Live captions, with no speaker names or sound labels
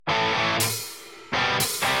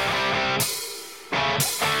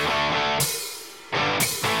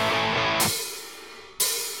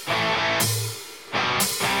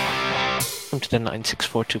the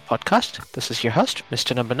 9642 podcast. This is your host,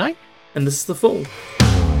 Mr. Number 9. And this is the Full.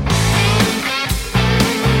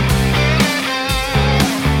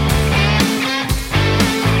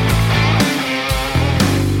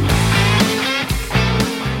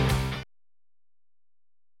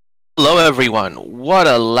 Hello, everyone. What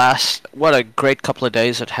a great couple of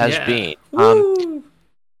days it has been.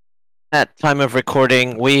 At time of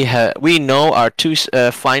recording, we know our two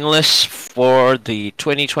finalists for the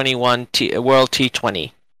 2021 World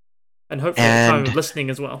T20. And hopefully at time of listening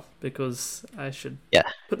as well, because I should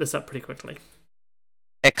put this up pretty quickly.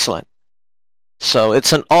 Excellent. So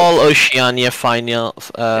it's an all Oceania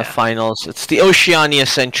finals. It's the Oceania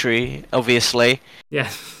century, obviously.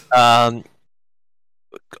 Yeah.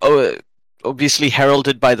 Obviously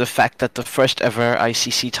heralded by the fact that the first ever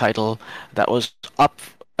ICC title that was up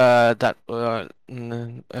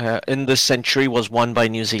in this century was won by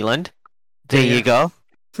New Zealand. There you go.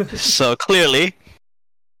 So clearly,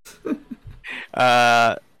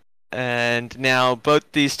 and now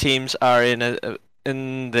both these teams are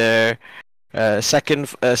in their second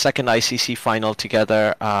ICC final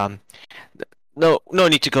together. No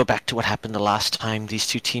need to go back to what happened the last time these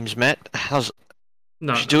two teams met.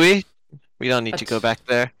 Do we? We don't need to go back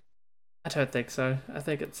there. I don't think so. I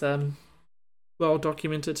think it's well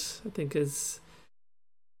documented. I think is.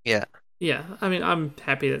 Yeah. Yeah. I mean, I'm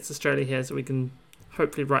happy that Australia here, so we can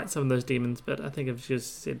hopefully right some of those demons. But I think I've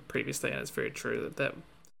just said previously, and it's very true that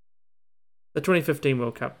the 2015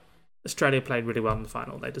 World Cup, Australia played really well in the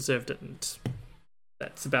final. They deserved it, and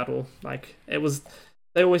that's about all. Like it was.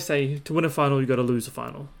 They always say to win a final, you got to lose a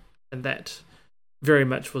final, and that very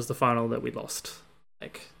much was the final that we lost.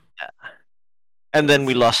 And then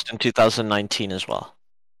we lost in 2019 as well.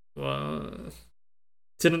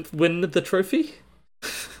 Didn't win the trophy?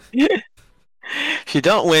 Yeah. If you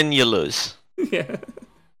don't win, you lose. Yeah.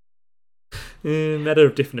 Matter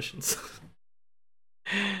of definitions.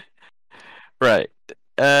 Right.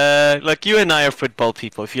 Like you and I are football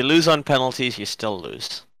people. If you lose on penalties, you still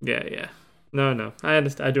lose. Yeah. No. I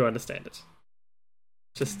understand. I do understand it.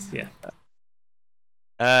 Just still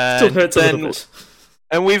hurts a little bit.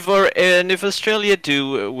 And if Australia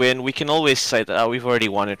do win, we can always say that we've already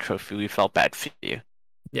won a trophy. We felt bad for you.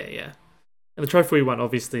 Yeah. And the trophy we won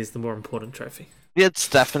obviously is the more important trophy. It's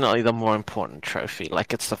definitely the more important trophy.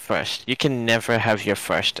 Like it's the first. You can never have your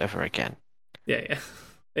first ever again. Yeah.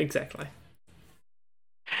 Exactly.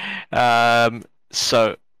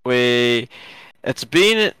 So it's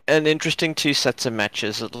been an interesting 2 sets of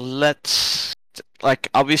matches.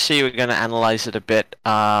 Obviously we're going to analyze it a bit.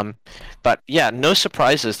 But yeah, no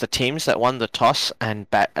surprises. The teams that won the toss and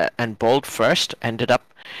bowled first ended up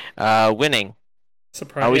winning.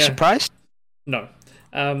 Are we surprised? No.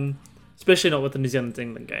 Especially not with the New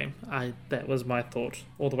Zealand-England game. That was my thought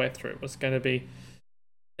all the way through.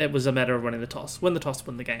 It was a matter of winning the toss. Win the toss,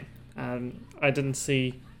 win the game. I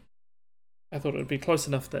thought it would be close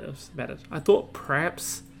enough that it mattered. I thought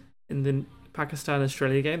perhaps in the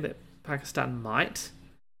Pakistan-Australia game that Pakistan might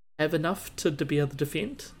have enough to be able to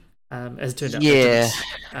defend. As it turned out,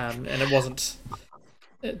 and it wasn't.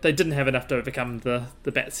 They didn't have enough to overcome the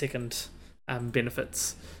bat second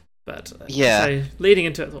benefits. But so leading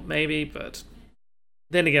into it, I thought maybe. But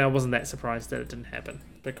then again, I wasn't that surprised that it didn't happen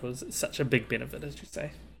because it's such a big benefit, as you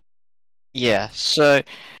say. Yeah. So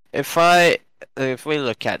if we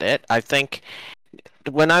look at it, I think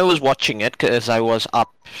when I was watching it, because I was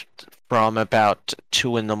up from about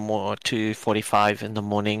 2:45 in the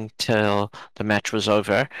morning till the match was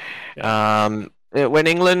over. When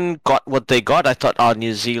England got what they got, I thought, when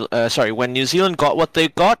New Zealand got what they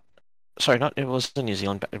got, it wasn't New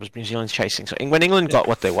Zealand, it was New Zealand chasing. So when England got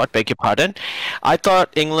what they want, beg your pardon, I thought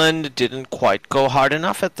England didn't quite go hard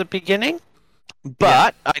enough at the beginning,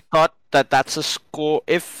 but I thought that's a score.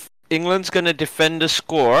 If England's going to defend a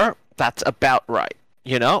score, that's about right,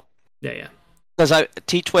 you know? Yeah. Because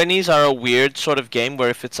T20s are a weird sort of game where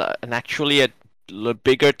if it's actually a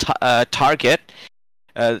bigger target,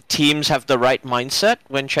 teams have the right mindset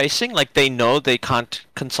when chasing. Like they know they can't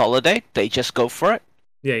consolidate; they just go for it.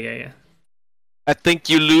 Yeah. I think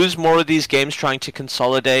you lose more of these games trying to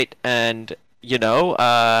consolidate and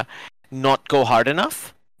not go hard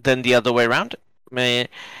enough than the other way around.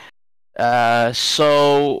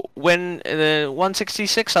 So when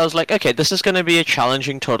 166, I was like, okay, this is going to be a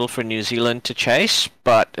challenging total for New Zealand to chase,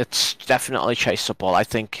 but it's definitely chaseable. I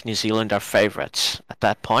think New Zealand are favourites at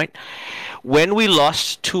that point. When we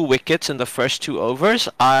lost 2 wickets in the first 2 overs,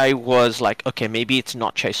 I was like, okay, maybe it's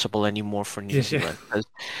not chaseable anymore for New Zealand.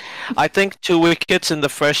 I think 2 wickets in the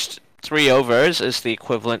first 3 overs is the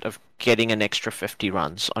equivalent of getting an extra 50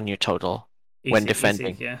 runs on your total when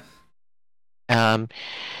defending. Easy, yeah. Um,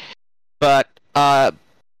 but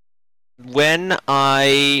when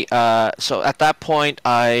I so at that point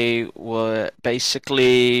I was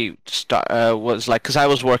basically was like, because I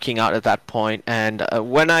was working out at that point, and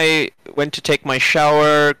when I went to take my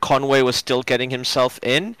shower, Conway was still getting himself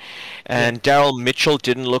in, Yeah. and Daryl Mitchell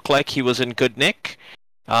didn't look like he was in good nick.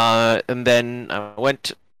 And then I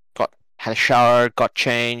had a shower, got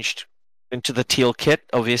changed into the teal kit,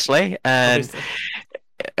 obviously, and Obviously.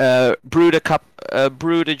 brewed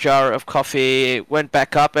a jar of coffee, went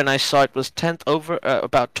back up, and I saw it was 10th over,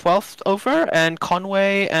 about 12th over, and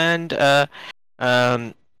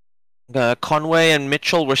um, Conway and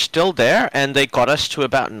Mitchell were still there, and they got us to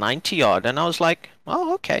about 90 odd, and I was like,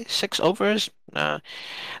 oh, okay, 6 overs,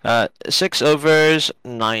 6 overs,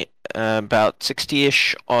 about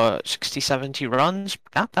 60-ish or 60, 70 runs.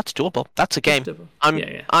 Yeah, that's doable. That's a That's game. doable. I'm, Yeah,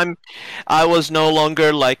 yeah. I'm, I was no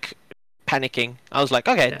longer like panicking. I was like,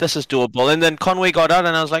 okay, Yeah. this is doable. And then Conway got out,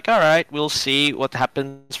 and I was like, all right, we'll see what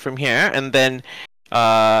happens from here. And then,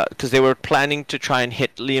 because they were planning to try and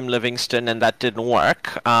hit Liam Livingston, and that didn't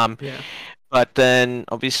work. Yeah. But then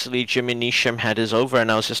obviously Jimmy Neesham had his over,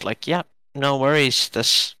 and I was just like, yeah, no worries,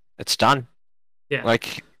 it's done. Yeah.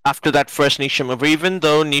 Like after that first Neesham over, even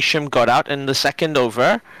though Neesham got out in the second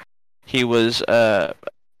over, he was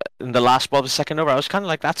in the last ball of the second over. I was kind of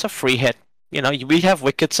like, that's a free hit. You know, we have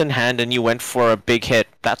wickets in hand, and you went for a big hit.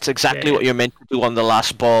 That's Yeah, exactly yeah. what you're meant to do on the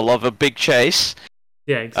last ball of a big chase.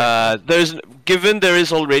 Yeah, exactly. Given there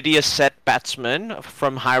is already a set batsman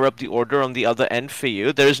from higher up the order on the other end for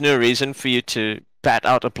you, there's no reason for you to bat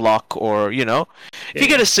out a block or, if Yeah, you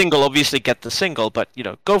get yeah. a single, obviously get the single, but,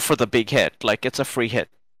 go for the big hit. Like, it's a free hit.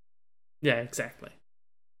 Yeah, exactly.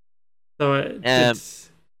 So Um,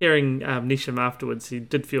 hearing Nisham afterwards, he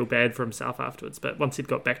did feel bad for himself afterwards, but once he'd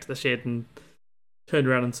got back to the shed and turned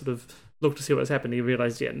around and sort of looked to see what was happening, he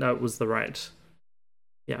realised, yeah, no, it was the right.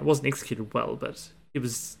 Yeah, it wasn't executed well, but he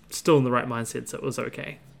was still in the right mindset, so it was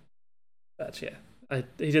okay. But yeah,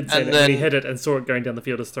 he did say and that when he then, hit it and saw it going down the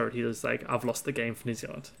field's throat, he was like, I've lost the game for New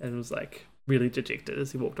Zealand, and was like really dejected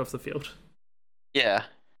as he walked off the field. yeah.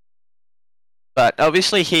 But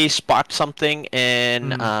obviously he sparked something in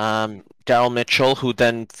Mm, Daryl Mitchell, who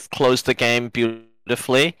then closed the game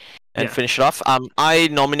beautifully and yeah, finished it off. I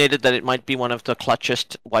nominated that it might be one of the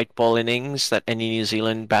clutchest white ball innings that any New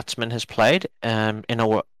Zealand batsman has played. And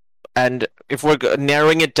if we're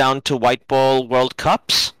narrowing it down to white ball World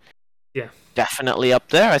Cups, yeah, definitely up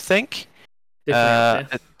there, I think. definitely up Uh,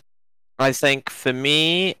 there. I think for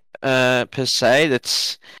me, per se,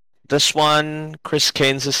 that's this one, Chris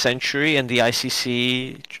Kane's century in the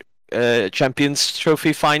ICC Champions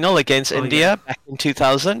Trophy final against Oh yeah, India back in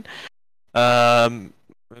 2000.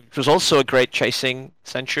 It was also a great chasing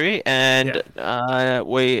century, yeah, and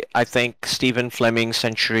I think Stephen Fleming's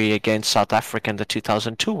century against South Africa in the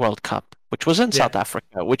 2002 World Cup, which was in yeah, South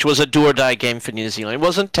Africa, which was a do or die game for New Zealand. It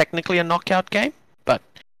wasn't technically a knockout game, but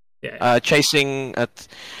yeah, chasing at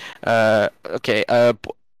okay,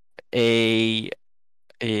 a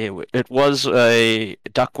it was a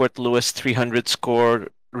Duckworth Lewis 300 score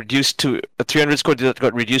reduced to a 300 score that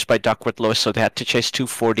got reduced by Duckworth Lewis, so they had to chase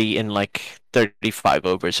 240 in like 35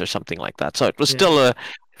 overs or something like that. So it was yeah, still a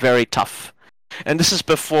very tough. And this is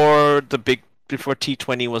before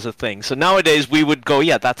T20 was a thing. So nowadays we would go,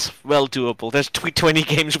 yeah, that's well doable. There's T20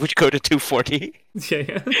 games which go to 240. yeah,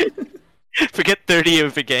 yeah, Forget 30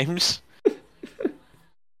 over games.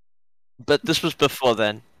 But this was before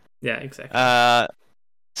then. yeah, exactly. Uh,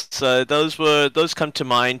 So those come to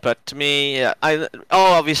mind, but to me, yeah,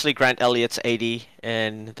 obviously Grant Elliott's 80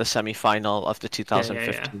 in the semi-final of the Yeah, yeah,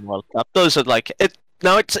 yeah, 2015 World Cup. Those are like it.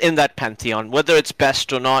 Now it's in that pantheon. Whether it's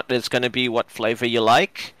best or not, it's going to be what flavor you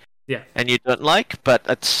like yeah, and you don't like, but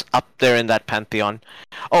it's up there in that pantheon.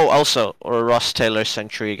 Oh, also, or Ross Taylor's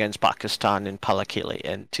century against Pakistan in Palakili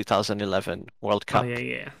in 2011 World oh yeah, Cup,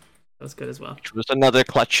 yeah. That was good as well. which was another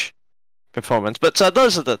clutch performance. But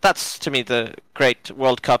that's to me the great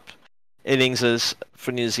World Cup innings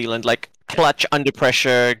for New Zealand, like Yeah, clutch under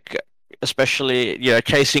pressure, especially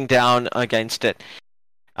chasing down against it.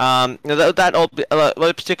 What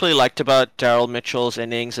I particularly liked about Daryl Mitchell's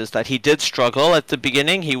innings is that he did struggle at the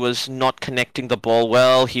beginning. He was not connecting the ball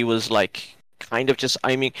well. He was like kind of just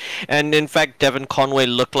aiming, and in fact, Devon Conway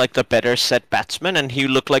looked like the better set batsman, and he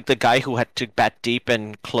looked like the guy who had to bat deep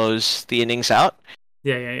and close the innings out.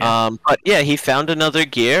 yeah, yeah, yeah, But yeah, he found another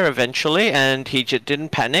gear eventually, and he just didn't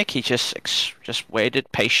panic. He just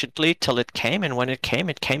waited patiently till it came, and when it came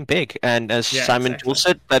big. And as yeah, Simon Toole exactly.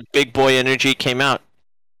 said, that big boy energy came out.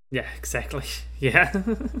 Yeah, exactly. Yeah,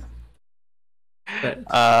 but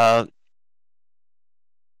Uh,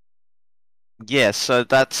 yeah, so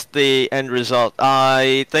that's the end result.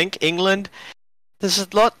 I think England, there's a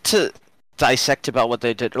lot to dissect about what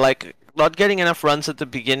they did. Like, not getting enough runs at the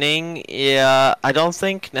beginning, yeah, I don't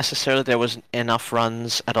think necessarily there was enough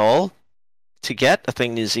runs at all to get. I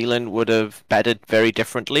think New Zealand would have batted very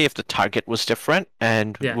differently if the target was different,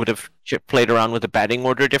 and Yeah, would have played around with the batting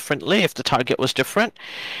order differently if the target was different.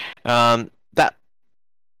 That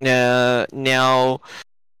now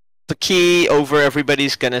the key over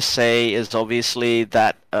everybody's gonna say is obviously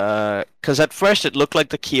that because at first it looked like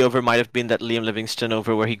the key over might have been that Liam Livingstone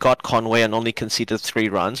over where he got Conway and only conceded 3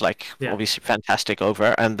 runs, like yeah, obviously fantastic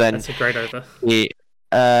over, and then that's a great over. he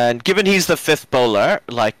and given he's the fifth bowler,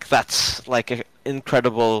 like that's like an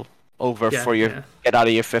incredible over Yeah, for your yeah, get out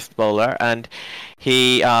of your fifth bowler, and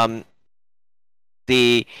he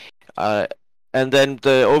the uh and then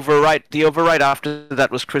the over right after that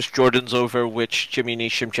was Chris Jordan's over, which Jimmy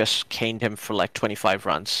Neesham just caned him for like 25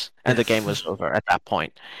 runs, and yeah, the game was over at that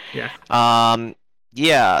point. yeah, Um,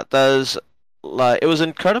 yeah, there's like it was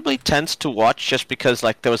incredibly tense to watch just because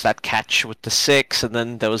like there was that catch with the six, and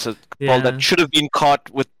then there was a ball that yeah. should have been caught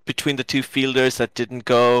with between the two fielders that didn't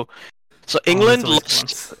go. So Oh, there's England always the lost.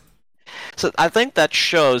 ones. So I think that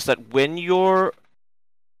shows that when you're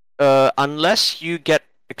unless you get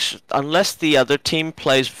unless the other team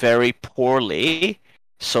plays very poorly,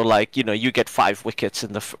 so like you get 5 wickets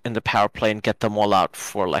in the power play and get them all out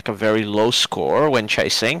for like a very low score when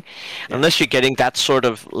chasing, Yeah, unless you're getting that sort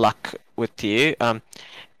of luck with you.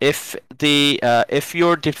 If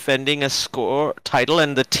you're defending a score title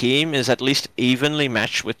and the team is at least evenly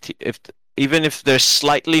matched with if even if they're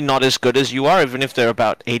slightly not as good as you are, even if they're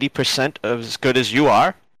about 80% as good as you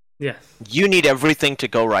are, yeah, you need everything to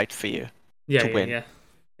go right for you yeah, to yeah, win. yeah.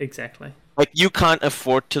 Exactly. Like you can't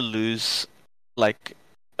afford to lose, like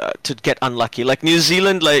to get unlucky. Like New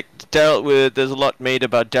Zealand, like there's a lot made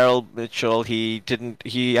about Daryl Mitchell. He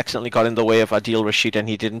accidentally got in the way of Adil Rashid and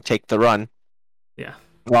he didn't take the run. Yeah,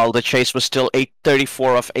 While the chase was still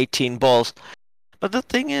 834 off 18 balls. But the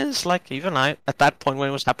thing is, like even I at that point when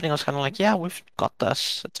it was happening, I was kind of like, yeah, we've got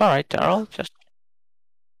this. It's all right, yeah, Daryl.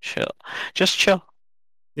 Chill, just chill.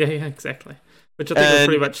 yeah, yeah. Exactly. Which I think was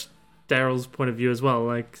pretty And much Daryl's point of view as well.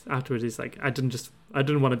 Like afterwards, he's like, I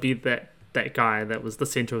didn't want to be that guy that was the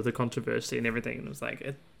center of the controversy and everything. And it was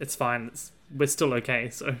like, it's fine. We're still okay.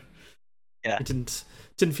 So yeah, it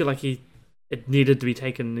didn't feel like it needed to be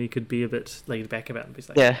taken. He could be a bit laid back about it. And be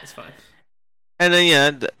like, yeah. it's fine. And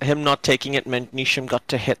then him not taking it meant Nisham got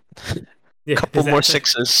to hit a Yeah, couple more exactly.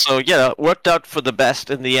 sixes. So yeah, it worked out for the best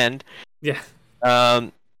in the end. Yeah,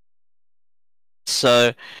 Um,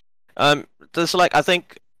 so um, there's like I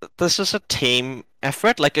think this is a team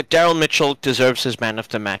effort. Like Daryl Mitchell deserves his man of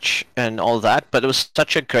the match and all that, but it was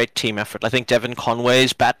such a great team effort. I think Devon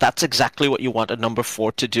Conway's bat. That's exactly what you want a number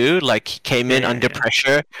 4 to do. Like he came yeah, in yeah, under yeah,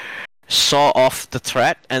 pressure, saw off the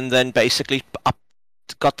threat, and then basically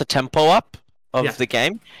got the tempo up yeah, of the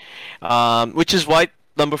game. Which is why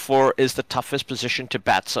number 4 is the toughest position to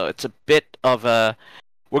bat. So it's a bit of a.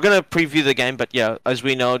 We're gonna preview the game, but yeah, as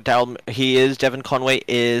we know, Devon Conway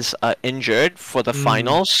is injured for the mm.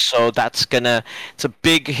 finals, so it's a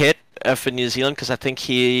big hit for New Zealand because I think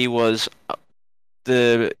he was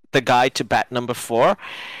the guy to bat number 4,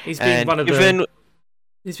 He's been and one of the given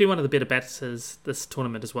he's been one of the better batters this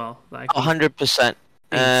tournament as well. Like 100%,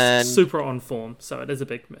 he's and super on form, so it is a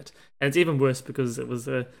big commit. And it's even worse because it was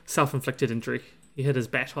a self-inflicted injury. He hit his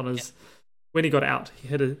bat on his when he got out.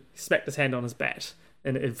 He smacked his hand on his bat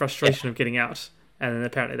in yeah, frustration of getting out, and then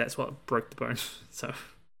apparently that's what broke the bone. So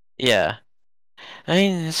yeah. I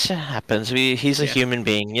mean, it happens. He's a yeah, human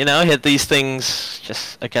being, These things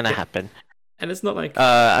just are gonna yeah, happen. and it's not like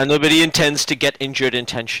And nobody intends to get injured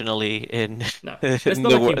intentionally in no, it's in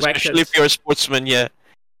not the like he world, whacked especially if it. you're a sportsman. Yeah,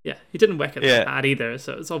 Yeah, he didn't whack it that yeah, hard either.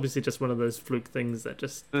 So it's obviously just one of those fluke things that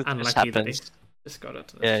just it just unlucky that he happens. just got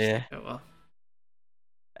it. And it's Yeah, just yeah. like, oh well.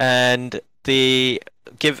 And the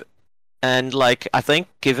give and like I think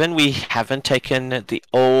given we haven't taken the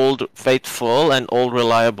old faithful and old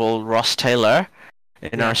reliable Ross Taylor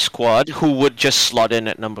in our Yeah, squad, who would just slot in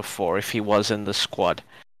at number 4 if he was in the squad.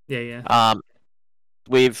 yeah, yeah, Um,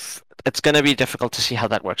 it's going to be difficult to see how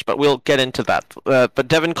that works, but we'll get into that. But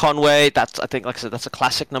Devon Conway, that's I think, like I said, that's a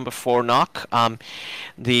classic number 4 knock.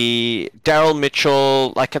 The Daryl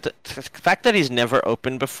Mitchell, like the fact that he's never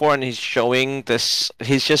opened before and he's showing this,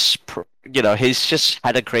 he's just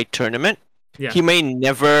had a great tournament. yeah, He may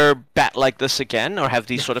never bat like this again or have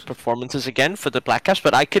these no, sort of performances again for the Black Caps,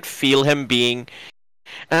 but I could feel him being,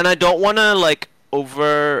 and I don't want to like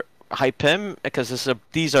over hype him because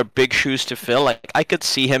these are big shoes to fill. Like I could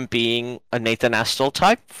see him being a Nathan Astle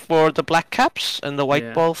type for the Black Caps in the white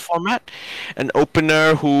Yeah. ball format, an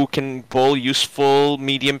opener who can bowl useful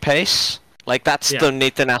medium pace. Like that's Yeah. the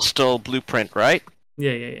Nathan Astle blueprint, right?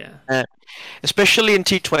 Yeah. Yeah. Yeah. Uh, Especially in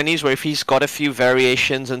T20s, where if he's got a few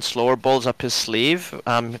variations and slower balls up his sleeve,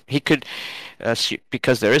 he could,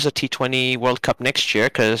 because there is a T20 World Cup next year,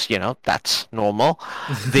 because that's normal.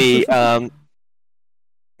 The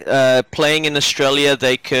playing in Australia,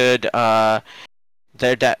 they could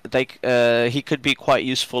he could be quite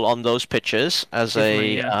useful on those pitches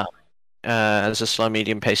Definitely. Yeah. as a slow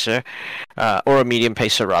medium pacer, or a medium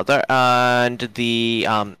pacer rather, and the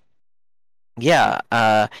yeah,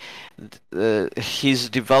 he's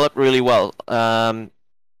developed really well.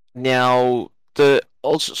 Now the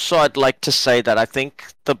also I'd like to say that I think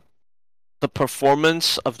the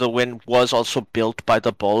performance of the win was also built by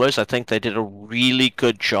the bowlers. I think they did a really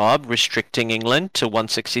good job restricting England to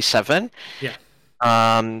 167. Yeah.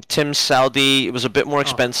 Tim Southee was a bit more Oh,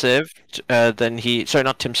 expensive than he. Sorry,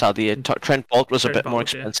 not Tim Southee. Trent Bolt was a Trent bit more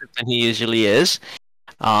Bolt. Yeah. expensive than he usually is.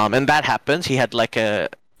 And that happens. He had like a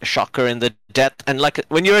shocker in the death, and like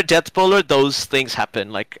when you're a death bowler, those things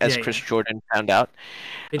happen. Like Yeah. as Chris Yeah. Jordan found out.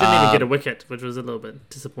 He didn't even get a Um, wicket, which was a little bit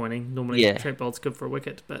disappointing. Normally, yeah, Trent Bolt's good for a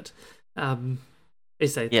wicket, but they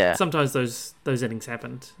say yeah. sometimes those innings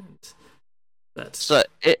happened. But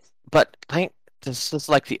But I think this is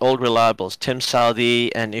like the old reliables. Tim Southee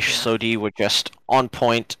and Ish yeah, Sodhi were just on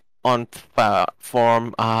point, on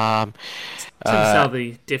form. Tim Uh,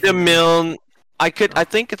 Southee Adam definitely. Milne. I Oh,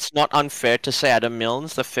 think it's not unfair to say Adam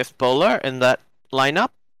Milne's the fifth bowler in that lineup.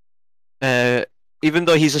 Uh, Even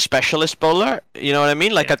though he's a specialist bowler, you know what I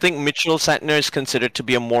mean? Like yeah. I think Mitchell Santner is considered to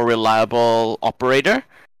be a more reliable operator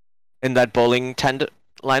in that bowling tandem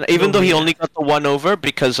line, even though Normally, he yeah. only got the one over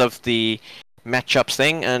because of the matchups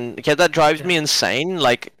thing. And yeah, that drives Yeah. me insane.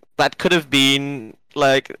 Like that could have been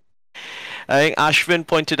like I think Ashwin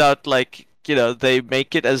pointed out, like, they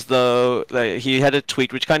make it as though like, he had a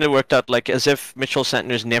tweet which kind of worked out like as if Mitchell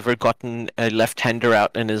Santner's never gotten a left-hander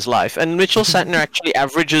out in his life, and Mitchell Santner actually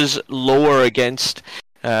averages lower against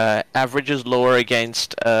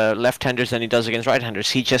left-handers than he does against right-handers.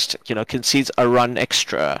 He just concedes a run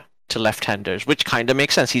extra to left-handers, which kind of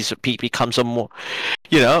makes sense. He becomes a more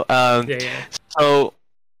you know Yeah. Yeah. so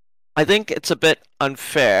I think it's a bit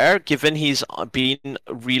unfair given he's been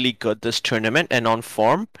really good this tournament and on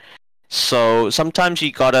form. So sometimes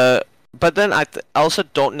you gotta, but then I also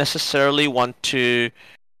don't necessarily want to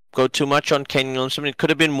go too much on Kane Williamson. It could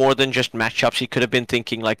have been more than just matchups. He could have been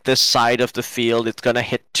thinking like this side of the field, it's gonna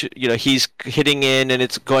hit he's hitting in and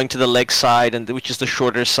it's going to the leg side, and which is the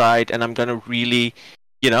shorter side, and I'm gonna really,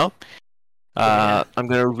 you know, Yeah. Yeah. I'm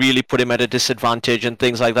gonna really put him at a disadvantage and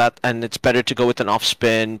things like that. And it's better to go with an off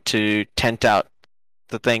spin to tent out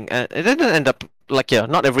the thing. And it didn't end up like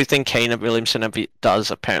not everything Kane Williamson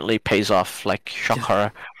does apparently pays off. Like shock Yeah.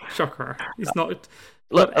 horror. Shocker. He's not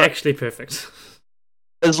Look, actually perfect.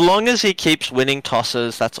 as long as he keeps winning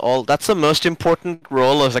tosses, that's all. That's the most important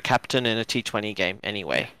role of a captain in a T20 game. Yeah.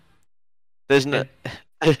 Anyway, there's no.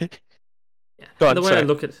 And yeah. Go And on, the way I sorry.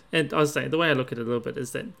 look at and I was saying the way I look at it a little bit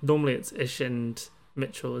is that normally it's Ish and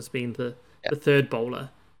Mitchell as being Yeah. the third bowler,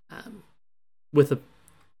 with a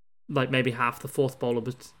like maybe half the fourth bowler,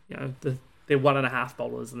 but they're 1.5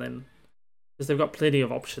 bowlers, and then because they've got plenty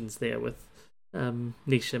of options there with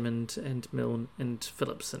Neesham and Milne and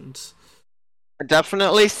Phillips and I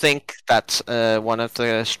definitely think that's one of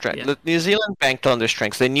the strengths. yeah, New Zealand banked on their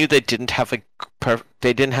strengths. They knew they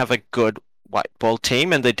they didn't have a good white ball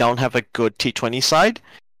team, and they don't have a good T20 side.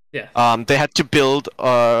 yeah, They had to build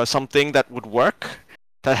something that would work,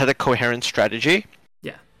 that had a coherent strategy.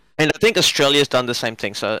 yeah, And I think Australia's done the same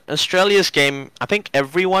thing. So Australia's game, I think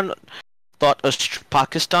everyone thought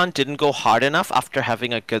Pakistan didn't go hard enough after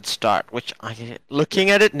having a good start, which yeah, looking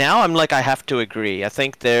at it now, I'm like, I have to agree. I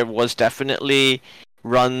think there was definitely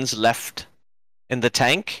runs left in the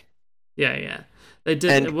tank. yeah, yeah. They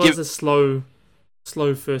did. It And was a slow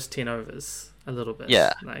first 10 overs a little bit.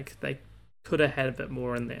 yeah. Like they could have had a bit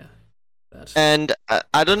more in there, but And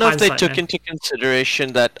I don't know if they hindsight, took man. into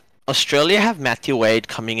consideration that Australia have Matthew Wade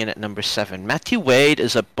coming in at number 7. Matthew Wade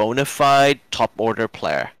is a bona fide top order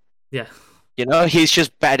player. Yeah, He's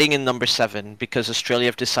just batting in number 7 because Australia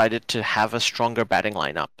have decided to have a stronger batting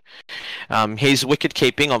lineup. He's wicket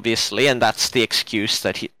keeping, obviously, and that's the excuse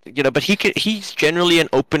that but he's generally an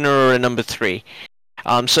opener or a number 3.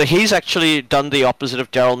 So he's actually done the opposite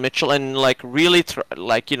of Daryl Mitchell and like really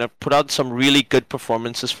put out some really good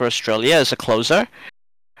performances for Australia as a closer.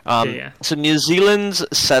 yeah, yeah, So New Zealand's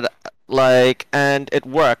set Like, and it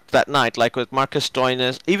worked that night. Like with Marcus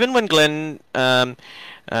Stoinis, even when Glenn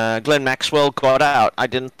Maxwell got out, I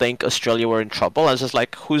didn't think Australia were in trouble. I was just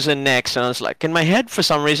like, who's in next? And I was like, in my head, for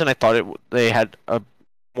some reason, I thought they had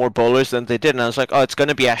more bowlers than they did. And I was like, oh, it's going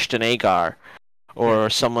to be Ashton Agar Yeah. or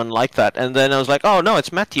someone like that. And then I was like, oh, no,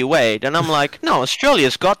 it's Matthew Wade. And I'm like, no,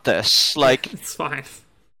 Australia's got this. Yeah, Like, it's fine.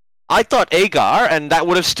 I thought Agar, and that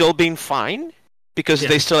would have still been fine because Yeah.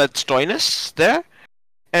 they still had Stoinis there.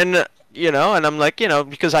 And, and I'm like,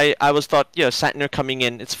 because I was thought, Santner coming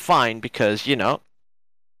in, it's fine because,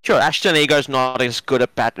 sure, Ashton Agar's not as good a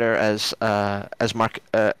batter as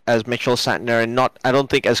Mitchell Santner, and I don't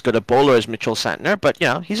think as good a bowler as Mitchell Santner, but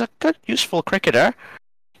he's a good, useful cricketer,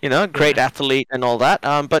 great Yeah. athlete and all that.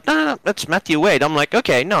 But no, that's Matthew Wade. I'm like,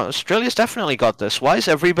 okay, no, Australia's definitely got this. Why is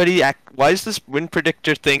why is this win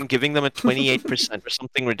predictor thing giving them a 28% or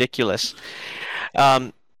something ridiculous?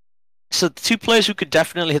 Um, so the two players who could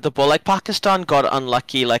definitely hit the ball, like Pakistan got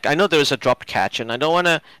unlucky. Like I know there was a dropped catch, and I don't want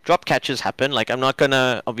to drop catches happen. Like I'm not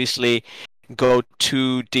gonna obviously go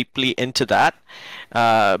too deeply into that,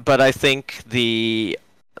 but I think there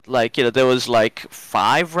was like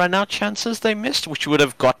 5 run out chances they missed, which would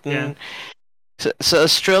have Yeah. gotten. So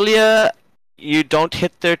Australia, you don't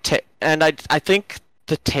hit their and I think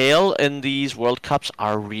the tail in these World Cups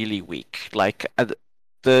are really weak. Like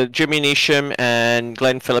the Jimmy Neesham and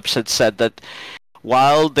Glenn Phillips had said that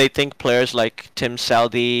while they think players like Tim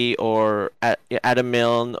Southee or Adam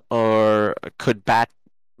Milne or could bat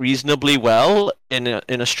reasonably well in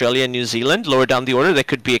Australia and New Zealand, lower down the order, they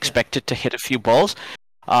could be Yeah. expected to hit a few balls.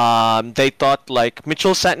 They thought like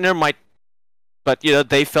Mitchell Santner might, but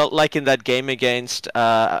they felt like in that game against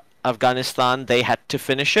Afghanistan they had to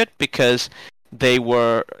finish it because they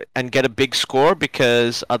were and get a big score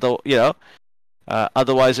because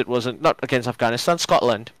otherwise it wasn't not against Afghanistan,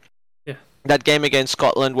 Scotland. Yeah. That game against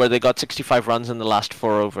Scotland where they got 65 runs in the last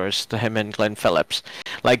 4 overs to him and Glenn Phillips,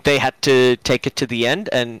 like they had to take it to the end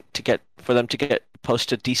and for them to get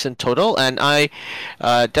post a decent total. And I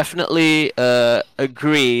definitely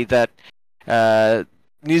agree that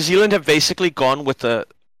New Zealand have basically gone with a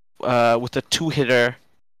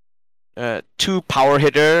two power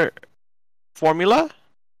hitter formula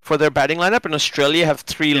for their batting lineup, and Australia have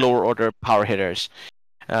 3 Yeah. lower order power hitters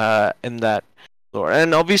in that lower.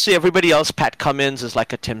 And obviously everybody else, Pat Cummins is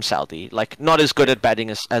like a Tim Southee, like not as good Yeah. at batting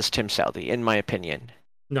as Tim Southee, in my opinion,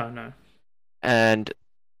 No, no. and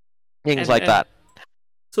things And like that.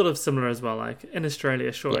 sort of similar as well. Like in Australia,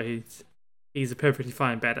 Yeah, sure, he's a perfectly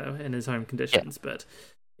fine batter in his home yeah, conditions, but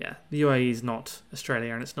yeah, the UAE is not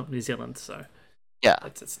Australia and it's not New Zealand, so yeah,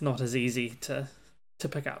 it's not as easy to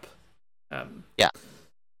pick up. Um, yeah.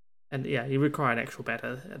 and yeah, you require an actual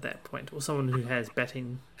batter at that point, or someone who has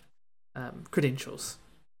batting credentials.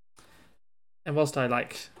 And whilst I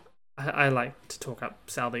like to talk up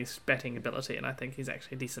Southee's batting ability, and I think he's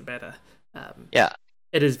actually a decent batter. Yeah.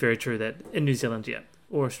 It is very true that in New Zealand, yeah,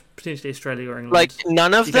 or potentially Australia or Like England,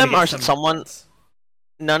 none of you're going to them get are some someone. runs.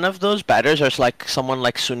 None of those batters are like someone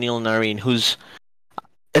like Sunil Narine, who's.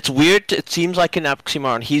 It's weird. It seems like an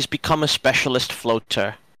oxymoron. He's become a specialist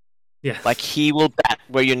floater. Yeah, Like he will bat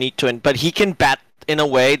where you need to, but he can bat in a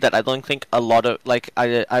way that I don't think a lot of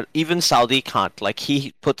even Saudi can't. Like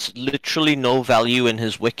he puts literally no value in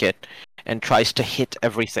his wicket and tries to hit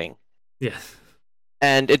everything. yeah,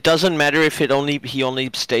 And it doesn't matter if he only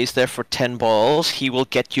stays there for 10 balls. He will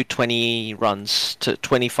get you 20 runs to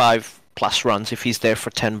 25 plus runs if he's there for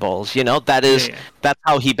 10 balls. yeah, yeah, That's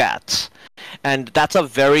how he bats. And that's a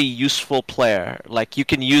very useful player. Like you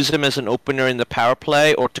can use him as an opener in the power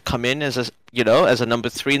play or to come in as a number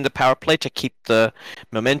 3 in the power play to keep the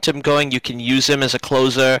momentum going. You can use him as a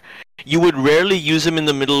closer. You would rarely use him in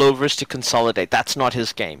the middle overs to consolidate. That's not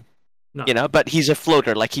his game. no, But he's a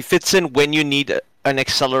floater. Like he fits in when you need an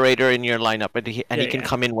accelerator in your lineup, and he yeah, can yeah,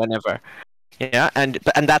 come in whenever. Yeah, and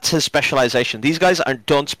that's his specialization. These guys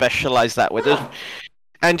don't specialize that way.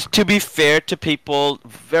 And to be fair to people,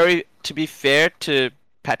 to be fair to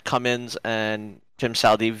Pat Cummins and Tim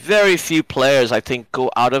Southee, very few players I think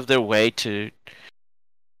go out of their way to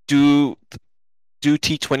do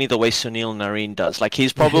T20 the way Sunil Narine does. Like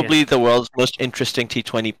he's yeah, probably the world's most interesting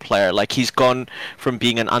T20 player. Like he's gone from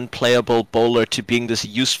being an unplayable bowler to being this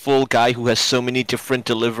useful guy who has so many different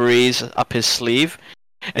deliveries up his sleeve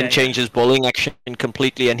yeah, and yeah, changed his bowling action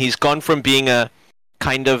completely. And he's gone from being a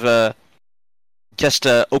kind of a just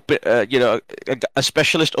a open, a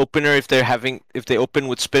specialist opener if they open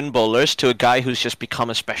with spin bowlers to a guy who's just become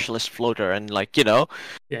a specialist floater and yeah,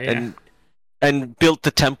 yeah. and built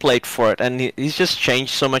the template for it, and he's just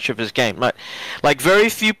changed so much of his game. Like very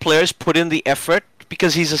few players put in the effort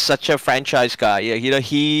because he's such a franchise guy. Yeah,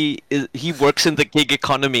 he works in the gig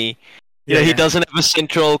economy. Yeah, He yeah, doesn't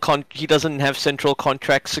have he doesn't have central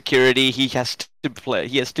contract security. He has to play.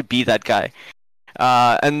 He has to be that guy.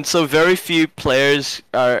 And so very few players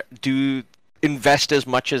do invest as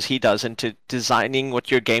much as he does into designing what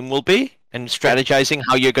your game will be and yeah, strategizing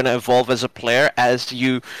how you're going to evolve as a player as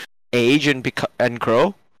you age and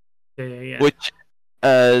grow, yeah, yeah, yeah. which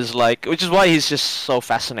which is why he's just so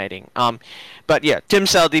fascinating. But yeah, Tim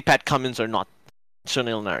Southee, Pat Cummins are not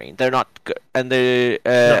Sunil Narine. They're not good, and they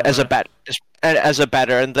No, as a no.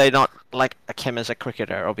 batter, and they're not like him as a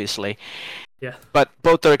cricketer, obviously. Yeah, But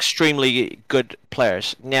both are extremely good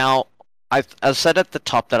players. Now, I said at the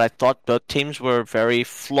top that I thought both teams were very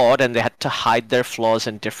flawed, and they had to hide their flaws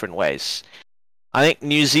in different ways. I think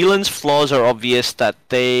New Zealand's flaws are obvious that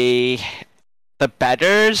the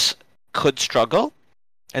batters could struggle,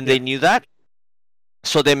 and yeah, they knew that.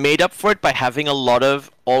 So they made up for it by having a lot of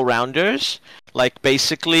all-rounders, like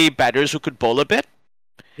basically batters who could bowl a bit.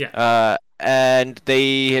 yeah, And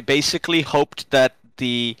they basically hoped that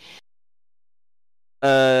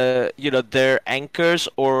their anchors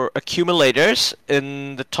or accumulators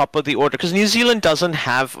in the top of the order, because New Zealand doesn't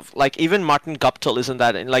have, like, even Martin Guptill isn't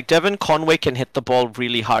that, and like Devon Conway can hit the ball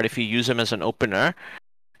really hard if you use him as an opener.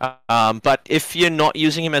 But if you're not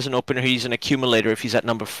using him as an opener, he's an accumulator if he's at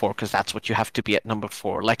number 4, because that's what you have to be at number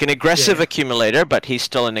 4. Like an yeah, aggressive yeah, accumulator, but he's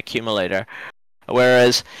still an accumulator.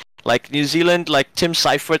 Whereas, like New Zealand, like Tim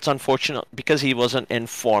Seifert's unfortunate because he wasn't in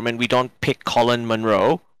form, and we don't pick Colin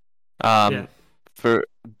Munro. yeah, Um, for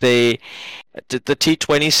the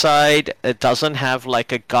T20 side, it doesn't have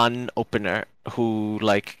like a gun opener who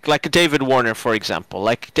like a David Warner, for example.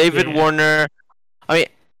 Like yeah, David yeah. Warner, I mean,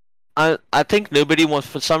 I think nobody wants,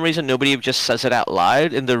 for some reason, nobody just says it out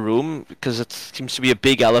loud in the room because it seems to be a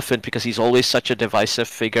big elephant because he's always such a divisive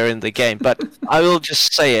figure in the game. But I will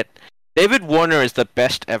just say it. David Warner is the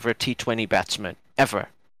best ever T20 batsman ever.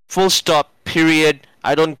 Full stop, period.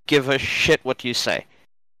 I don't give a shit what you say.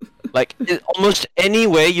 Like almost any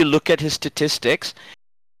way you look at his statistics,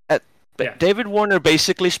 Yeah. David Warner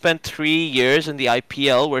basically spent 3 years in the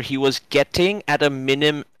IPL where he was getting at a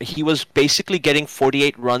minimum. He was basically getting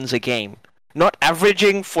 48 runs a game, not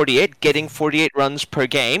averaging 48, getting 48 runs per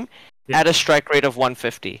game Yeah. at a strike rate of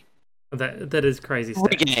 150 That is crazy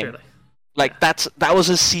every stats, game. really. Like Yeah, that was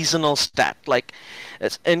a seasonal stat. Like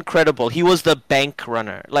it's incredible. He was the bank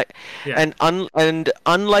runner. Like yeah, and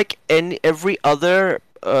unlike every other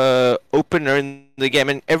opener in the game,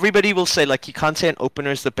 and everybody will say like you can't say an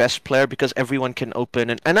opener is the best player because everyone can open,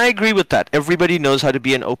 and I agree with that. Everybody knows how to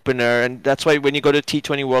be an opener, and that's why when you go to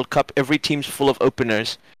T20 World Cup, every team's full of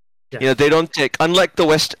openers. yeah, They don't take, unlike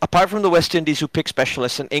apart from the West Indies who pick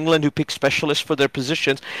specialists and England who pick specialists for their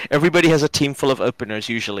positions, everybody has a team full of openers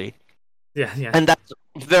usually. yeah, yeah, And that's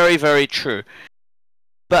very, very true.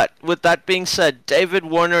 But with that being said, David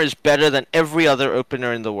Warner is better than every other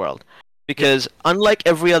opener in the world. Because unlike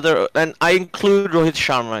every other, and I include Rohit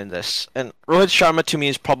Sharma in this, and Rohit Sharma to me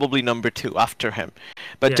is probably number 2 after him.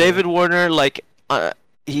 But yeah, David Warner,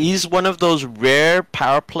 he's one of those rare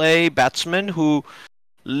power play batsmen who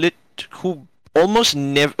almost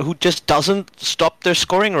never, who just doesn't stop their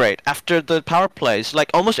scoring rate after the power plays. Like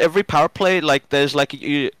almost every power play, like there's like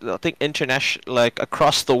I think international, like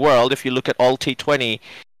across the world, if you look at all T20,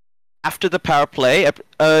 after the power play, a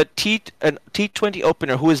T20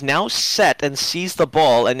 opener who is now set and sees the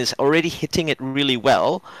ball and is already hitting it really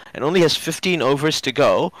well and only has 15 overs to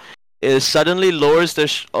go, is suddenly lowers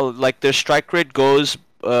their strike rate goes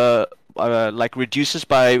reduces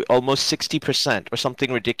by almost 60% or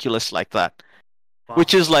something ridiculous like that, wow.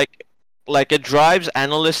 which is like it drives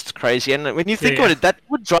analysts crazy. And when you Yeah, think about yeah. it, that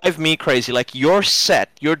would drive me crazy. Like you're set,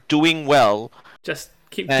 you're doing well, Just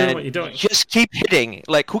keep doing what and you're doing. just keep hitting.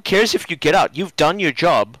 Like who cares if you get out? You've done your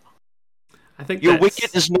job. I think Your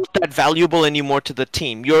wicket that's is not that valuable anymore to the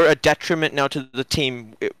team. You're a detriment now to the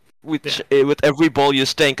team, yeah, with every ball you're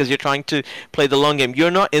staying because you're trying to play the long game.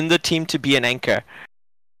 You're not in the team to be an anchor.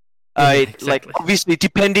 yeah, Like exactly. obviously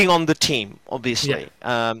depending on the team, Yeah, obviously.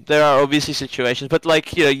 There are obviously situations, but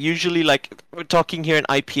like usually like we're talking here in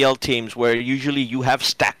IPL teams where usually you have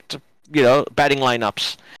stacked batting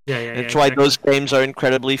lineups. yeah, yeah, yeah, That's why exactly. those games are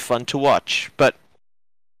incredibly fun to watch. But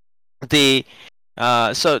the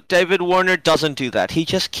so David Warner doesn't do that. He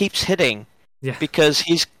just keeps hitting Yeah, because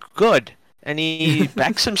he's good and he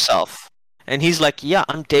backs himself. And he's like, yeah,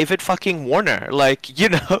 I'm David fucking Warner. Like,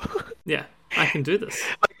 yeah. I can do this.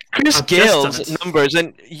 Chris I've just done Gale's it. numbers,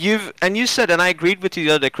 and you said, and I agreed with you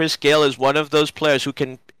the other day, Chris Gale is one of those players who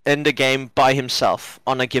can end a game by himself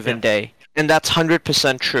on a given Yeah, day. And that's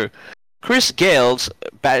 100% true. Chris Gale's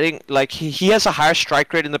batting, like he has a higher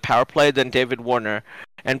strike rate in the power play than David Warner,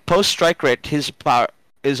 and post strike rate his power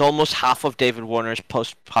is almost half of David Warner's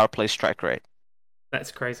post power play strike rate.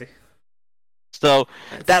 That's crazy. So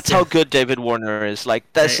That's that's how good David Warner is. Like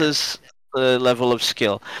this yeah. is the level of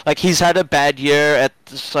skill. Like he's had a bad year at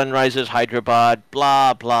the Sunrisers Hyderabad,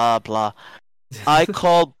 blah blah blah. I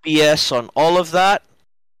call BS on all of that.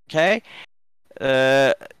 Okay,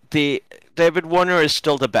 the David Warner is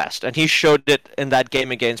still the best, and he showed it in that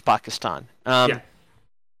game against Pakistan. Yeah.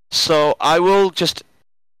 So I will just.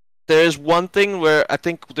 There is one thing where I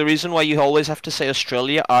think the reason why you always have to say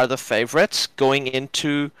Australia are the favorites going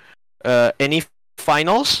into any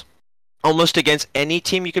finals, almost against any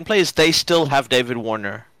team you can play, is they still have David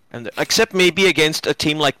Warner. And except maybe against a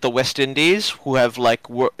team like the West Indies, who have like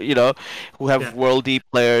who have Yeah. worldy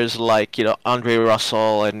players like Andre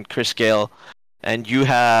Russell and Chris Gale, and you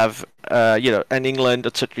have and England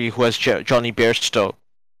etc. who has Johnny Bairstow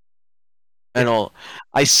and Yeah. all.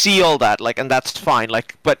 I see all that, like, and that's fine.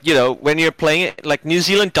 Like, but when you're playing it, like New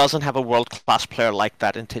Zealand doesn't have a world class player like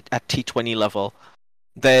that at T20 level.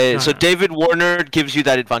 No, So no. David Warner gives you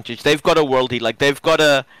that advantage. They've got a worldie, like they've got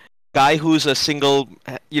a guy who's a single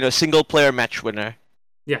player match winner.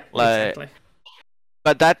 Yeah, Like, exactly.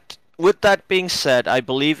 but with that being said, I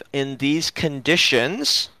believe in these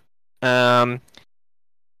conditions,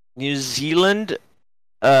 New Zealand,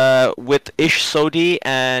 with Ish Sodhi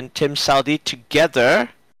and Tim Southee together,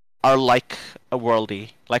 are like a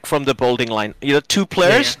worldie, like from the bowling line. Two Yeah, yeah.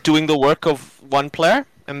 players doing the work of one player,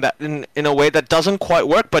 and that in a way that doesn't quite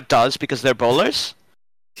work, but does because they're bowlers.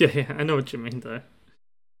 Yeah, yeah. I know what you mean though.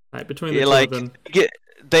 Like between the Yeah, two of like them.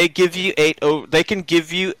 they give you they can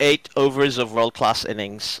give you 8 overs of world class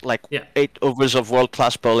innings, like Yeah. 8 overs of world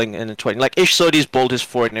class bowling in a 20. Like Ish Sodhi's bowled his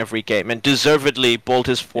four in every game, and deservedly bowled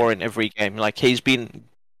his Yeah. four in every game. Like he's been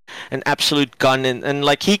an absolute gun, and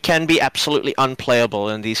like he can be absolutely unplayable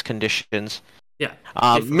in these conditions. Yeah.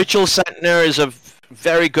 Definitely. Mitchell Santner is a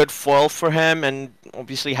very good foil for him, and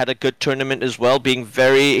obviously had a good tournament as well, being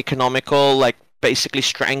very economical, like basically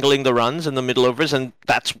strangling the runs in the middle overs, and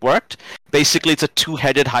that's worked. Basically, it's a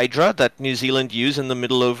two-headed hydra that New Zealand use in the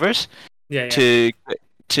middle overs Yeah, yeah.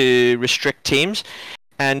 to restrict teams.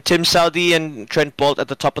 And Tim Southee and Trent Bolt at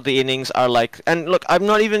the top of the innings are like, and look, I've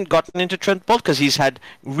not even gotten into Trent Bolt because he's had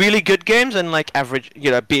really good games and like average,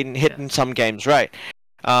 been hit Yeah. in some games, right?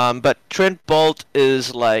 But Trent Bolt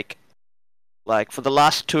is like for the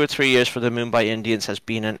last 2 or 3 years for the Mumbai Indians has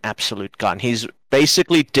been an absolute gun. He's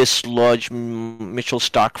basically dislodged Mitchell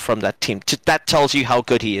Starc from that team. That tells you how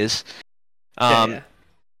good he is. Yeah, yeah.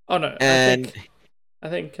 Oh no, And I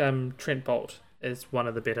think Trent Bolt is one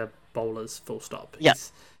of the better bowlers. Full stop. yeah,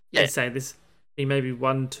 He's yeah. say this. He maybe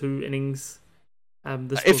 1-2 innings.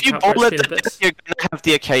 This If World you Cup where bowl it's at been the a bit. death, you're gonna have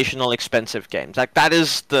the occasional expensive games. Like that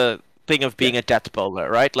is the thing of being Yeah. a death bowler,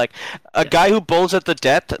 right? Like a Yeah. guy who bowls at the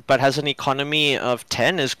death but has an economy of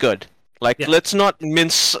 10 is good. Like Yeah. let's not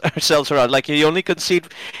mince ourselves around. Like you only concede.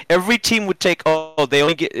 Every team would take. Oh, they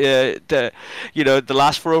only get the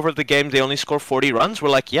last 4 over of the game. They only score 40 runs. We're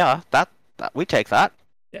like, yeah, that we take that.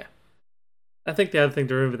 Yeah. I think the other thing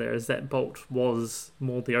to remember there is that Bolt was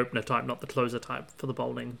more the opener type, not the closer type for the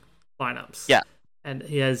bowling lineups. Yeah. And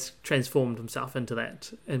he has transformed himself into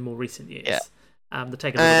that in more recent years. Yeah. To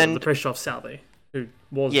take a little bit of the pressure off Southey, who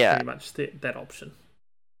was pretty much that option.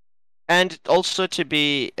 And also to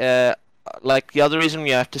be like the other reason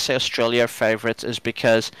we have to say Australia are favourites is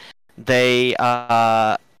because they've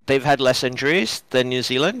had less injuries than New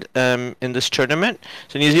Zealand in this tournament.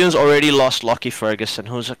 So New Zealand's already lost Lockie Ferguson,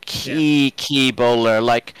 who's a key bowler.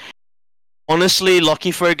 Like honestly,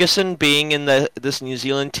 Lockie Ferguson being in this New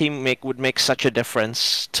Zealand team would make such a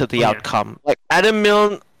difference to the outcome. Like Adam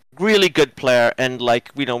Milne, really good player, and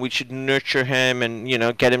like we should nurture him and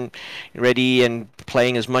get him ready and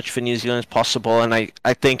playing as much for New Zealand as possible. And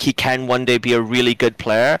I think he can one day be a really good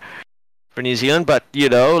player for New Zealand. But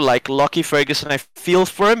like Lockie Ferguson, I feel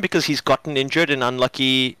for him because he's gotten injured in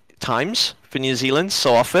unlucky times for New Zealand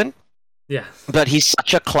so often. Yeah. But he's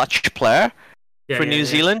such a clutch player for New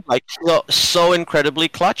Zealand, like so incredibly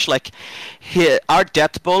clutch. Like our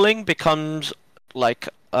death bowling becomes like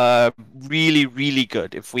really really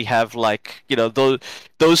good if we have like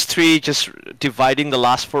those three just dividing the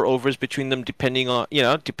last 4 overs between them depending on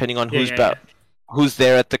who's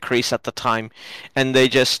there at the crease at the time, and they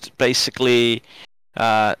just basically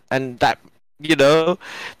and that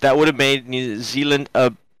that would have made New Zealand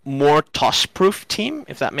a more toss proof team,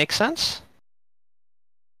 if that makes sense.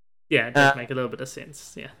 Yeah, it does make a little bit of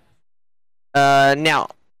sense. Yeah. Now,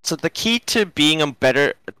 so the key to being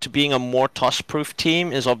a more toss-proof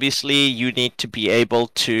team is obviously you need to be able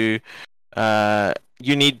to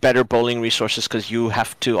you need better bowling resources because you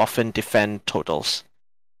have to often defend totals.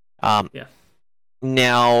 Yeah.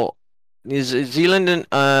 Now, New Zealand and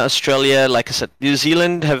Australia, like I said, New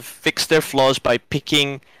Zealand have fixed their flaws by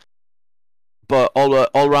picking but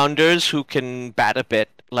all rounders who can bat a bit,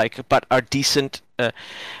 like but are decent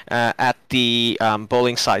at the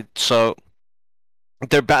bowling side. So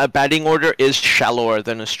their batting order is shallower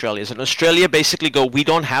than Australia's. And Australia basically go, we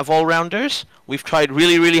don't have all rounders. We've tried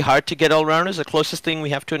really, really hard to get all rounders. The closest thing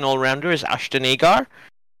we have to an all rounder is Ashton Agar.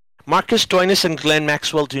 Marcus Stoinis and Glenn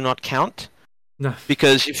Maxwell do not count. No.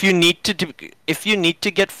 Because if you need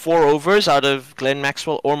to get 4 overs out of Glenn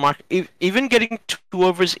Maxwell or even getting 2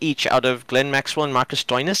 overs each out of Glenn Maxwell and Marcus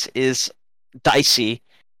Stoinis is dicey.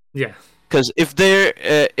 Yeah. Because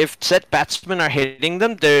if set batsmen are hitting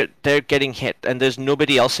them, they're getting hit, and there's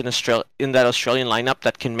nobody else in that Australian lineup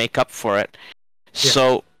that can make up for it. Yeah.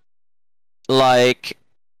 So, like,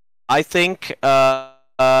 I think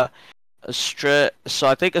so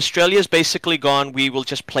I think Australia's basically gone, we will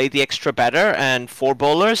just play the extra batter and 4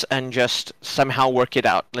 bowlers and just somehow work it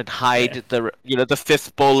out and hide the the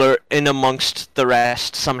 5th bowler in amongst the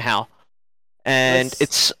rest somehow. And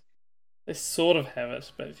they sort of have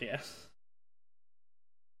it, but yeah.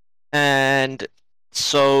 And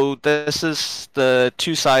so this is the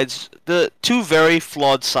two very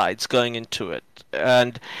flawed sides going into it.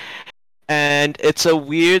 And it's a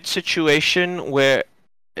weird situation where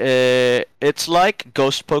it's like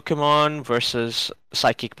ghost Pokemon versus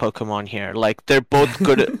psychic Pokemon here. Like they're both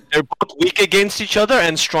good. They're both weak against each other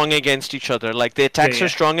and strong against each other. Like the attacks are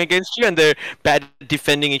strong against you, and they're bad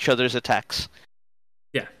defending each other's attacks.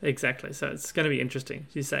 Yeah, exactly. So it's going to be interesting.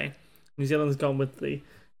 As you say, New Zealand's gone with the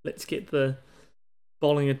let's get the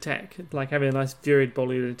bowling attack, like having a nice varied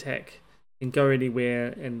bowling attack, and go anywhere.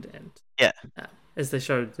 And as they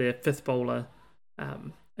showed, their 5th bowler.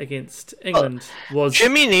 Against England was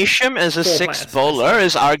Jimmy Neesham as a 6th bowler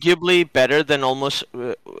is arguably better than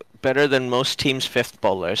most teams' 5th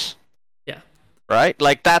bowlers. Yeah. Right?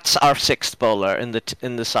 Like that's our 6th bowler in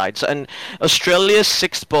the side. So, and Australia's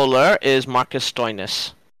 6th bowler is Marcus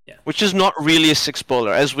Stoinis. Yeah. Which is not really a 6th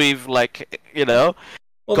bowler, as we've Well, gone.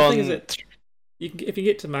 The thing is that if you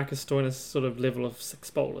get to Marcus Stoinis' sort of level of 6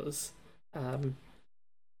 bowlers, as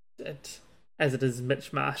it is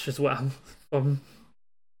Mitch Marsh as well from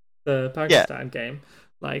the Pakistan game,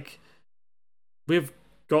 like we've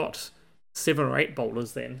got 7 or 8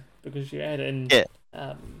 bowlers then, because you add in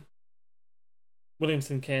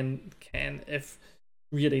Williamson can if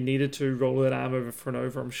really needed to roll that arm over for an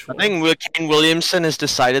over, I'm sure. I think Kane Williamson has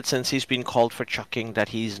decided since he's been called for chucking that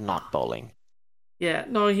he's not bowling. Yeah,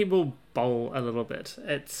 no, he will bowl a little bit.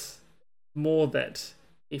 It's more that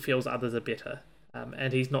he feels others are better,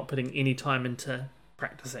 and he's not putting any time into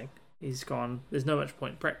practicing. He's gone, there's no much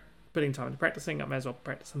point putting time into practicing. I may as well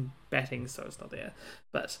practice some batting, so it's not there.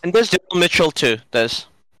 And there's Daryl Mitchell too.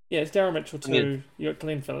 Yeah, it's Daryl Mitchell too. You got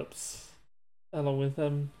Glenn Phillips along with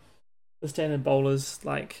the standard bowlers.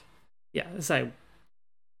 Like, yeah, I say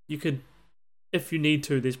you could, if you need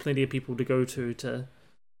to. There's plenty of people to go to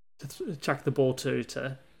chuck the ball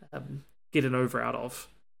to get an over out of.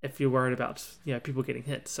 If you're worried about people getting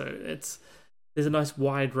hit, so there's a nice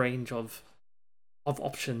wide range of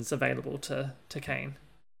options available to Kane.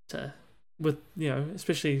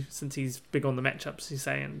 Especially since he's big on the matchups, he's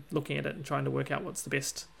saying, looking at it and trying to work out what's the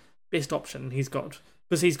best option he's got,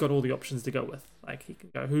 because he's got all the options to go with. Like he can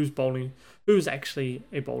go who's actually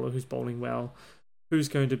a bowler who's bowling well, who's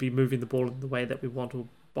going to be moving the ball in the way that we want, or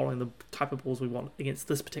bowling the type of balls we want against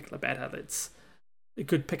this particular batter. It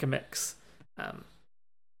could pick a mix.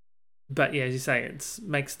 But yeah, as you say, it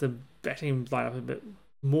makes the batting lineup a bit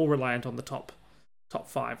more reliant on the top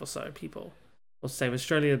 5 or so people. I'll say with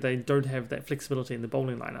Australia, they don't have that flexibility in the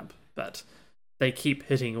bowling lineup, but they keep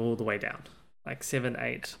hitting all the way down, like 7,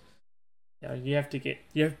 8. You have to get.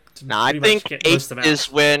 I think 8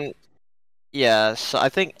 is when. Yeah, so I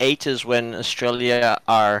think 8 is when Australia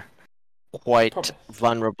are quite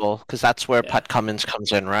vulnerable, because that's where Pat Cummins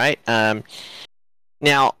comes in, right?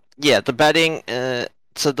 Now, the batting.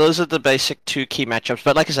 So those are the basic 2 key matchups.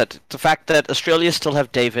 But like I said, the fact that Australia still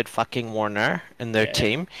have David fucking Warner in their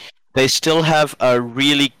team. They still have a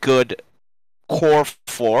really good core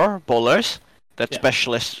 4 bowlers. That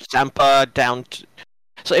specialist Zampa down.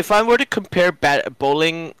 So if I were to compare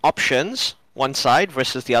bowling options, one side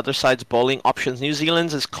versus the other side's bowling options, New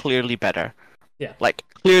Zealand's is clearly better. Yeah. Like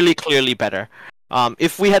clearly better.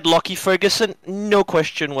 If we had Lockie Ferguson, no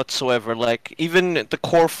question whatsoever. Like even the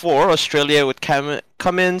core 4, Australia with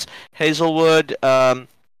Cummins, Hazelwood,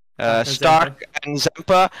 Stark and Zampa. Stark and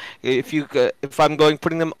Zampa. If I'm going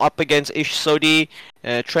putting them up against Ish Sodhi,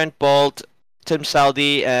 Trent Boult, Tim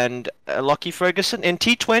Southee, and Lockie Ferguson in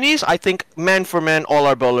T20s, I think man for man, all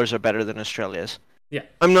our bowlers are better than Australia's. Yeah.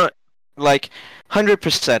 I'm not like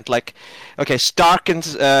 100%. Like, okay, Stark and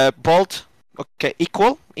Boult, okay,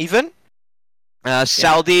 equal, even.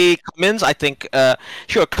 Saudi Cummins, I think,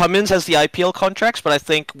 sure, Cummins has the IPL contracts, but I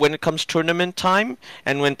think when it comes tournament time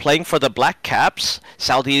and when playing for the Black Caps,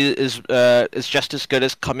 Saudi is just as good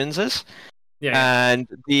as Cummins is. Yeah. And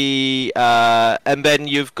then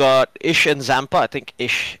you've got Ish and Zampa. I think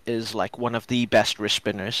Ish is like one of the best wrist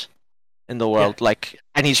spinners in the world. Yeah. Like,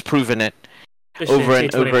 and he's proven it Especially over in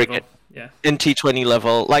and T20 over level. again. Yeah. In T20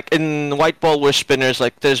 level, like in white ball wrist spinners,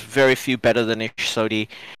 like there's very few better than Ish Sodhi.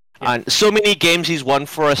 Yeah. And so many games he's won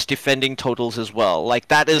for us defending totals as well. Like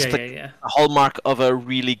that is the hallmark of a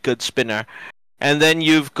really good spinner. And then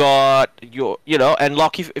you've got and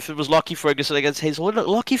Lockie. If it was Lockie Ferguson against Hazelwood,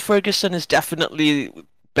 Lockie Ferguson is definitely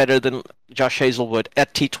better than Josh Hazelwood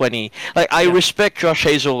at T20. Like I respect Josh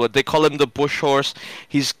Hazelwood. They call him the bush horse.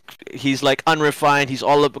 He's like unrefined. He's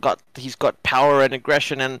got power and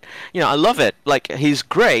aggression, and I love it. Like he's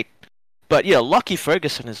great. But Lockie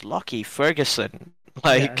Ferguson is Lockie Ferguson.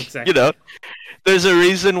 Like exactly. There's a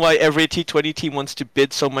reason why every T20 team wants to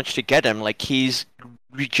bid so much to get him. Like he's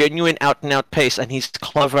genuine out and out pace, and he's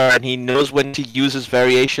clever, and he knows when to use his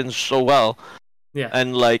variations so well. Yeah.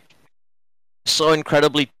 And like so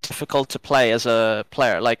incredibly difficult to play as a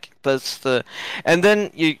player. Like and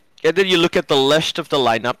then you look at the rest of the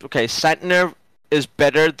lineup. Okay, Santner is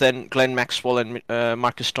better than Glenn Maxwell and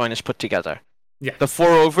Marcus Stoinis put together. Yeah. The 4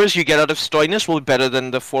 overs you get out of Stoinis will be better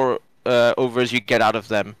than the 4 overs you get out of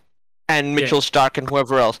them, and Mitchell Stark and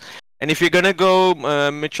whoever else. And if you're gonna go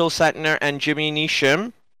Mitchell Santner and Jimmy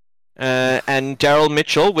Neesham and Daryl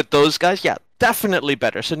Mitchell with those guys, definitely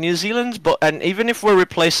better. So New Zealand's, and even if we're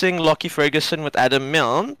replacing Lockie Ferguson with Adam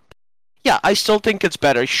Milne, I still think it's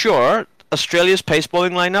better. Sure, Australia's pace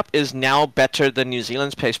bowling lineup is now better than New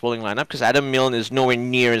Zealand's pace bowling lineup because Adam Milne is nowhere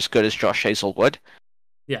near as good as Josh Hazelwood,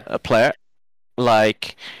 a player.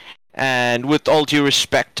 Like, and with all due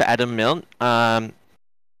respect to Adam Milne,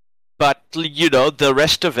 but the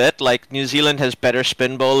rest of it, like New Zealand has better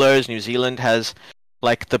spin bowlers. New Zealand has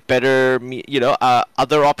like the better,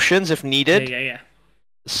 other options if needed. Yeah.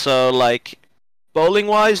 So like, bowling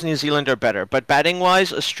wise, New Zealand are better, but batting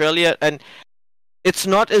wise, Australia, and it's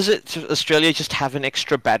not as if Australia just have an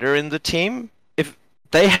extra batter in the team. If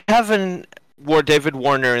they have David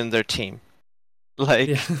Warner in their team. Like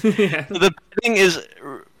the batting is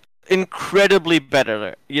incredibly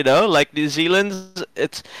better, like New Zealand's.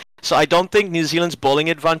 So I don't think New Zealand's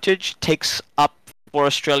bowling advantage takes up for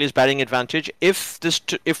Australia's batting advantage. If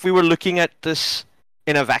we were looking at this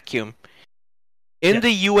in a vacuum, in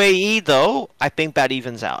the UAE though, I think that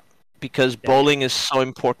evens out because bowling is so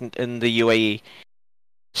important in the UAE.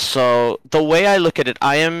 So the way I look at it,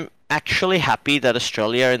 I am actually happy that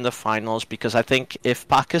Australia are in the finals because I think if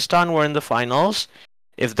Pakistan were in the finals,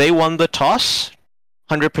 if they won the toss,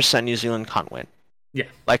 100% New Zealand can't win. Yeah.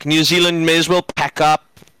 Like New Zealand may as well pack up,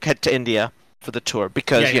 head to India for the tour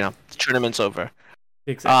because the tournament's over.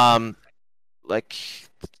 Exactly.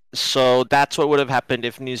 So that's what would have happened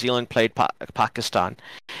if New Zealand played Pakistan.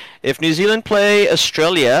 If New Zealand play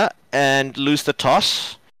Australia and lose the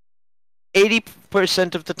toss,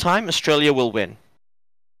 80% of the time Australia will win.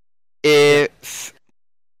 But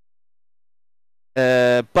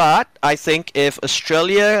I think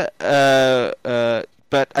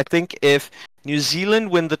if New Zealand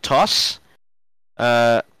win the toss,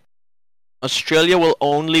 Australia will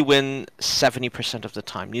only win 70% of the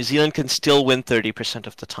time. New Zealand can still win 30%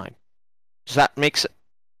 of the time. Does that make sense?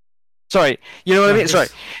 Sorry, you know what I mean? Sorry.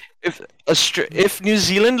 If New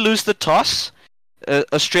Zealand lose the toss,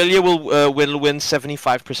 Australia will win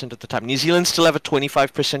 75% of the time. New Zealand still have a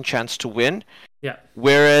 25% chance to win. Yeah.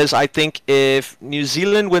 Whereas I think if New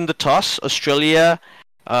Zealand win the toss, Australia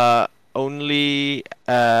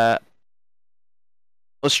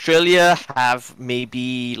have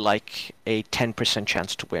maybe like a 10%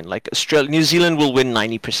 chance to win. Like New Zealand will win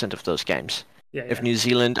 90% of those games if New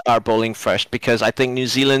Zealand are bowling first, because I think New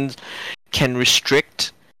Zealand can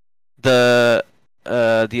restrict the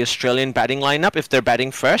Australian batting lineup if they're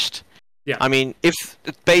batting first. Yeah. I mean,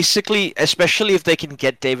 especially if they can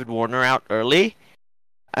get David Warner out early,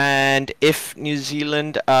 and if New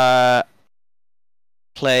Zealand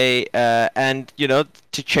play and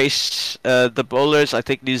to chase the bowlers, I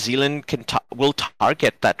think New Zealand will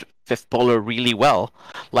target that fifth bowler really well.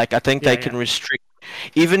 Like I think they can restrict,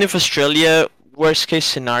 even if Australia worst case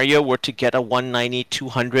scenario were to get a 190,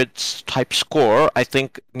 200 type score, I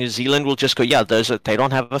think New Zealand will just go, yeah, they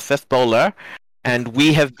don't have a fifth bowler, and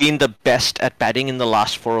we have been the best at batting in the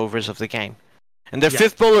last 4 overs of the game. And their Yeah,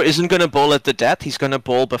 fifth bowler isn't going to bowl at the death; he's going to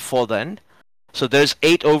bowl before then. So there's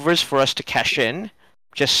 8 overs for us to cash in.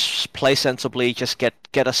 Just play sensibly. Just get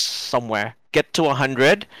us somewhere. Get to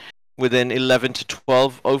 100 within 11 to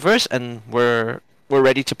 12 overs, and we're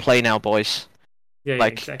ready to play now, boys. yeah, Like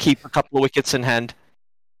exactly. keep a couple of wickets in hand.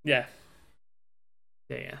 Yeah,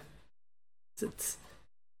 yeah. It's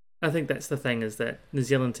I think that's the thing is that New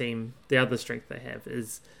Zealand team, the other strength they have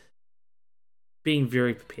is being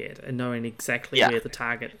very prepared and knowing exactly Yeah, where the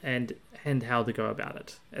target and how to go about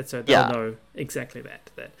it. And so they'll yeah, know exactly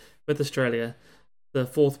that with Australia, the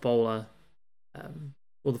fourth bowler,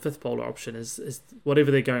 or the fifth bowler option is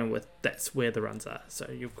whatever they're going with. That's where the runs are. So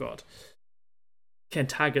you've got can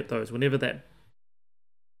target those whenever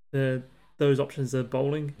the those options are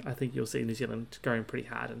bowling. I think you'll see New Zealand going pretty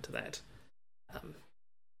hard into that. Um,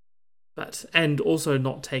 but and also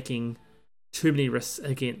not taking too many risks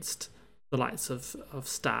against the likes of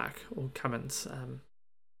Stark or Cummins.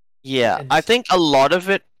 yeah. I And think a lot of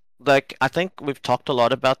it, like I think we've talked a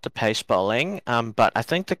lot about the pace bowling, but I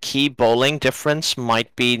think the key bowling difference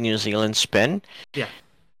might be New Zealand spin. yeah,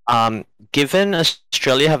 Given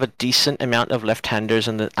Australia have a decent amount of left-handers,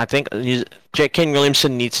 and I think Kane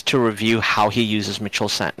Williamson needs to review how he uses Mitchell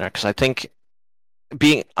Santner, because I think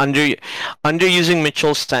being underusing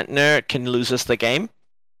Mitchell Santner can lose us the game.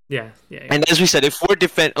 yeah. And as we said, if we're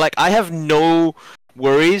like I have no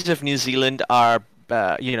worries if New Zealand are,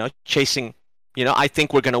 chasing. I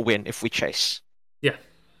think we're gonna win if we chase. Yeah,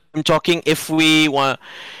 I'm talking if we want,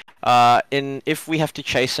 if we have to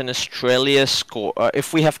chase an Australia score,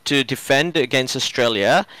 if we have to defend against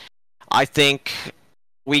Australia, I think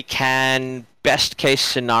we can best case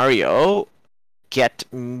scenario get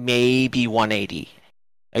maybe 180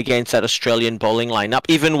 against that Australian bowling lineup,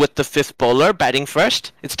 even with the fifth bowler batting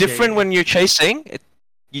first. It's different yeah. when you're chasing.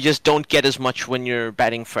 You just don't get as much when you're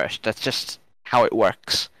batting first. That's just how it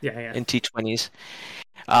works Yeah. in T20s.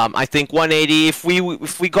 I think 180. If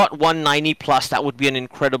we got 190 plus, that would be an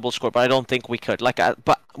incredible score. But I don't think we could.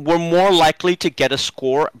 But we're more likely to get a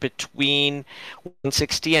score between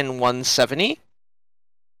 160 and 170,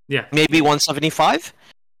 Yeah. maybe 175.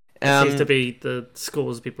 That seems to Um, be the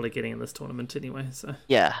scores people are getting in this tournament anyway. So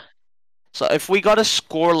yeah. So if we got a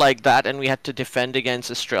score like that and we had to defend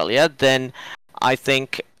against Australia, then I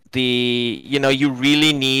think you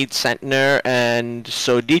really need Santner and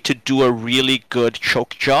Sodhi to do a really good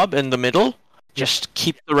choke job in the middle. yeah, Just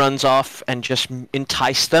keep the runs off and just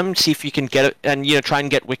entice them. See if you can get it, and try and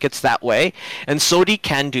get wickets that way. And Sodhi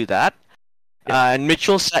can do that. yeah, And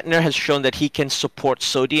Mitchell Santner has shown that he can support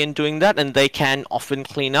Sodhi in doing that, and they can often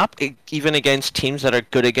clean up, even against teams that are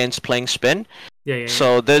good against playing spin. yeah.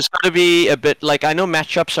 So there's got to be a bit like I know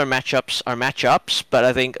matchups, but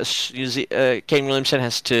I think Kane Williamson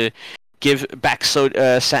has to give back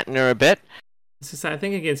Santner a bit. So I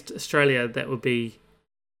think against Australia that would be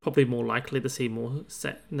probably more likely to see more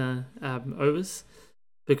Satner overs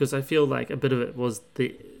because I feel like a bit of it was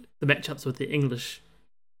the matchups with the English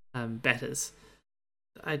batters.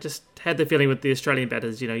 I just had the feeling with the Australian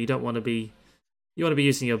batters, you don't want to be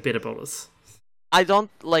using your better bowlers. I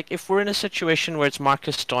don't like if we're in a situation where it's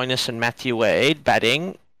Marcus Stoinis and Matthew Wade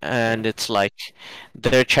batting, Yeah, and it's like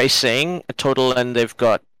they're chasing a total and they've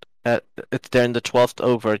got they're in the 12th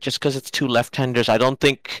over. Just because it's two left-handers, I don't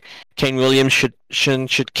think Kane Williams should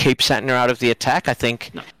keep Santner out of the attack. I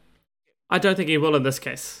think no, I don't think he will in this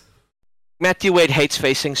case. Matthew Wade hates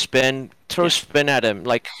facing spin. Throw Yeah, spin at him,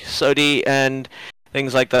 like Sodhi and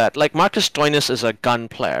things like that. Like Marcus Stoinis is a gun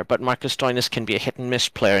player, but Marcus Stoinis can be a hit and miss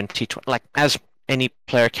player in T20, like as any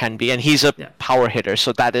player can be, and he's a yeah, power hitter,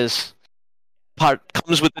 so that is part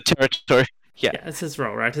comes with the territory. Yeah. yeah. It's his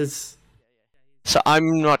role, right? So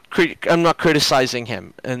I'm not criticizing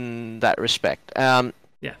him in that respect.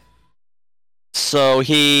 Yeah, So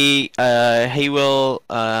he's gonna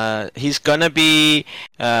be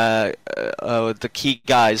the key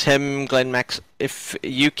guys. Him, Glenn Max. If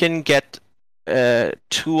you can get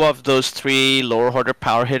two of those three lower order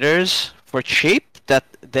power hitters for cheap,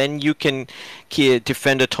 then you can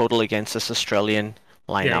defend a total against this Australian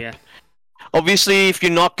lineup. yeah. Obviously, if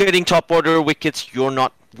you're not getting top order wickets, you're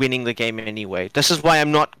not winning the game anyway. This is why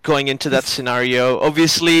I'm not going into that scenario.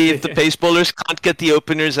 Obviously, if the Yeah, pace bowlers can't get the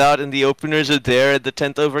openers out and the openers are there at the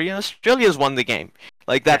 10th over, Australia's won the game.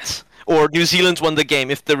 Like yeah, or New Zealand's won the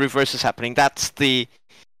game if the reverse is happening. That's the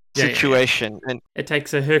yeah. situation. And It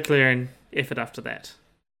takes a Herculean effort after that.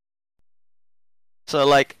 so,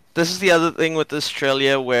 like, this is the other thing with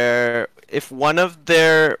Australia where if one of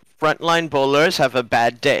their frontline bowlers have a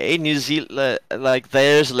bad day, New Zealand like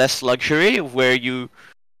there's less luxury where you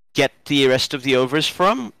get the rest of the overs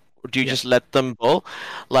from, or do you Yeah. just let them bowl?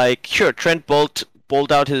 Like, sure, Trent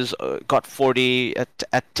bowled out his got 40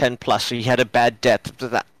 at 10 plus, so he had a bad death.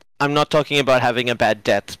 I'm not talking about having a bad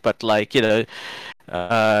death, but like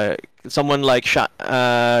uh, someone like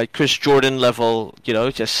Chris Jordan level,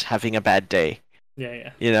 just having a bad day.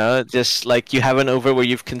 Yeah. Yeah. Just like you have an over where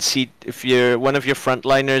you've conceded, if you're one of your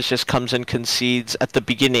frontliners just comes and concedes at the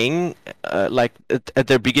beginning, like at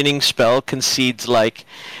their beginning spell, concedes like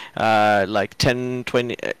 10,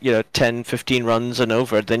 20, 10, 15 runs and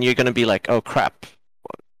over, then you're going to be like, oh crap.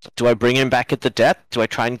 Do I bring him back at the death? Do I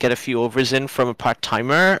try and get a few overs in from a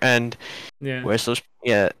part-timer? And Yeah. where's those?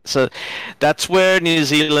 Yeah, so that's where New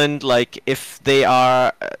Zealand, like, if they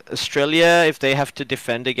are Australia, if they have to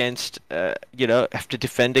defend against, have to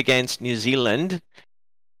defend against New Zealand,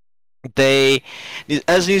 they,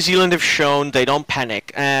 as New Zealand have shown, they don't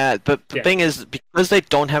panic. But the Yeah. thing is, because they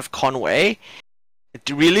don't have Conway, it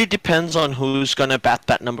really depends on who's gonna bat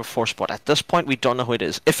that number 4 spot. At this point, we don't know who it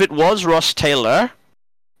is. If it was Ross Taylor,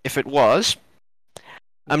 if it was,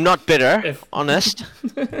 I'm not bitter, If honest.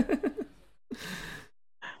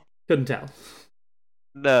 couldn't tell.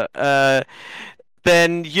 No,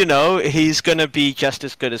 then he's gonna be just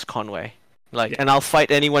as good as Conway. Like, Yeah. and I'll fight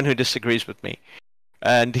anyone who disagrees with me,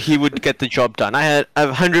 and he would get the job done. I have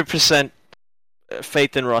 100%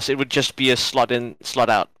 faith in Ross. It would just be a slot in, slot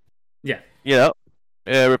out. Yeah.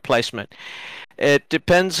 Replacement. It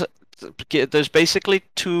depends. There's basically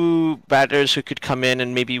 2 batters who could come in,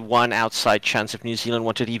 and maybe 1 outside chance if New Zealand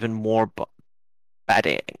wanted even more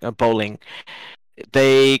bowling.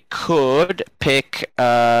 They could pick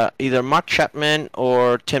either Mark Chapman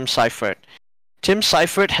or Tim Seifert. Tim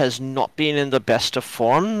Seifert has not been in the best of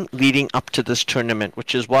form leading up to this tournament,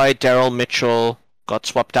 which is why Daryl Mitchell got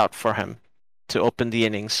swapped out for him to open the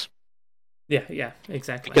innings. Yeah. Yeah.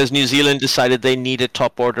 Exactly. Because New Zealand decided they needed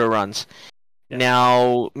top order runs. Yeah.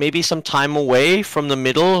 Now, maybe some time away from the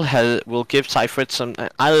middle will give Seifert some.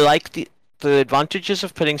 I like the advantages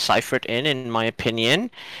of putting Seifert in my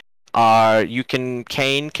opinion, are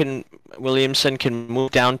Williamson can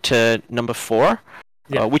move down to number 4,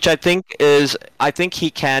 Yeah. which I think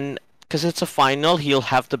he can, because it's a final. He'll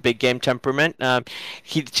have the big game temperament.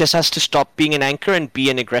 He just has to stop being an anchor and be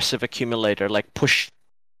an aggressive accumulator, like push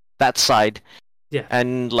that side. Yeah.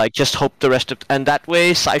 And like just hope the rest of, and that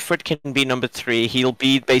way Seifert can be number 3. He'll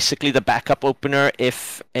be basically the backup opener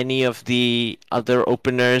if any of the other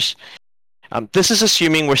openers. This is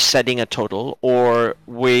assuming we're setting a total, or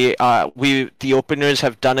the openers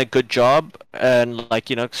have done a good job, and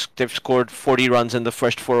they've scored 40 runs in the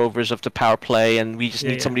first 4 overs of the power play, and we just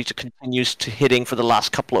need somebody to continue to hitting for the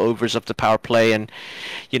last couple of overs of the power play, and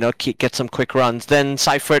get some quick runs. Then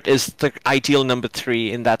Seifert is the ideal number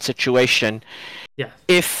 3 in that situation. Yeah.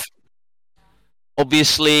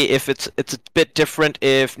 Obviously, if it's a bit different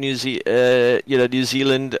if New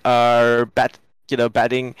Zealand are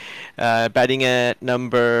batting at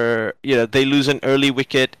number, they lose an early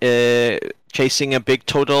wicket chasing a big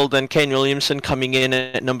total, then Kane Williamson coming in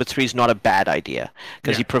at number 3 is not a bad idea,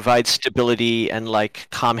 because he provides stability and like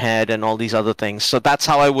calm head and all these other things. So that's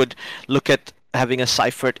how I would look at having a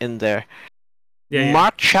Seifert in there. Yeah.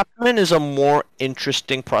 Mark Chapman is a more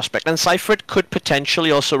interesting prospect, and Seifert could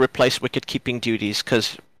potentially also replace wicket-keeping duties,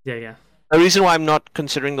 because Yeah. the reason why I'm not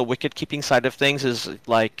considering the wicket-keeping side of things is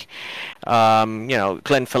like,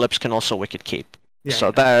 Glenn Phillips can also wicket-keep. Yeah.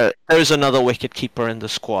 So there's another wicket-keeper in the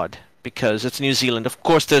squad, because it's New Zealand. Of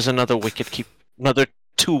course there's another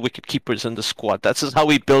 2 wicket-keepers in the squad. That's just how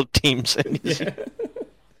we build teams. Yeah.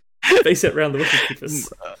 They sit around the wicket keepers.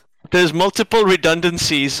 There's multiple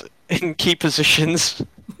redundancies in key positions.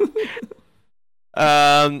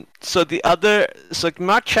 So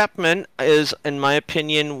Mark Chapman is, in my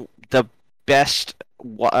opinion, the best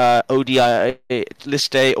ODI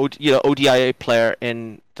ODI player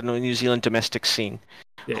in the New Zealand domestic scene,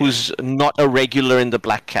 who's not a regular in the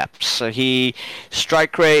Black Caps. So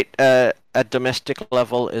strike rate at domestic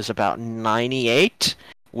level is about 98,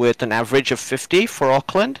 with an average of 50 for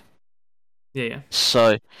Auckland. Yeah.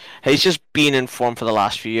 So he's just been in form for the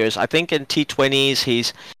last few years. I think in T20s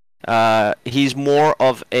he's more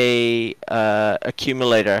of a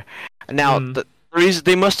accumulator. Now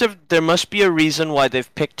there must be a reason why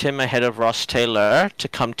they've picked him ahead of Ross Taylor to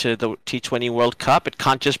come to the T20 World Cup. It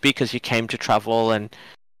can't just be because he came to travel and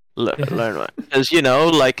learn, because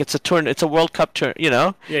it's a World Cup turn.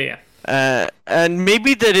 Yeah. And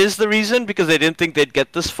maybe that is the reason, because they didn't think they'd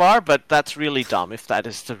get this far, but that's really dumb if that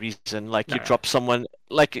is the reason. Like, you drop someone,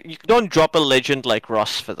 like, you don't drop a legend like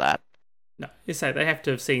Ross for that. No, you say they have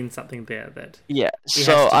to have seen something there that Yeah. he has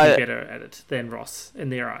So to be better at it than Ross in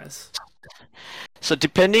their eyes.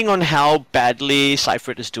 depending on how badly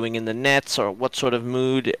Seifert is doing in the nets or what sort of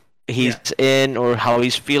mood he's Yeah. in or how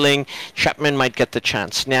he's feeling, Chapman might get the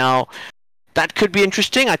chance. Now, that could be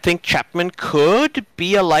interesting. I think Chapman could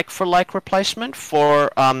be a like-for-like replacement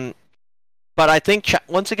for but I think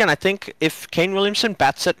once again, I think if Kane Williamson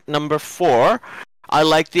bats at number 4, I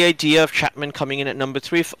like the idea of Chapman coming in at number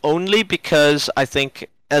 3, if only because I think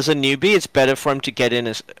as a newbie, it's better for him to get in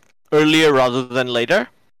as earlier rather than later,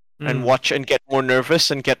 and Mm. watch and get more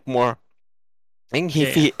nervous and get more. I think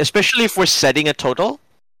Yeah. especially if we're setting a total,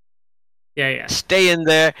 Yeah. Yeah. stay in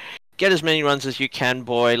there. Get as many runs as you can,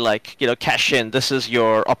 boy. Like, cash in. This is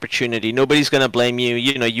your opportunity. Nobody's gonna blame you.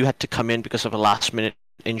 You had to come in because of a last-minute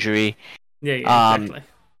injury. Yeah. Yeah. Um, Exactly.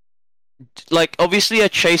 like obviously a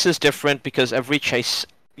chase is different because every chase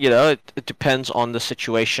it depends on the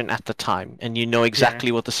situation at the time, and you know Yeah.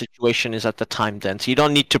 exactly what the situation is at the time then, so you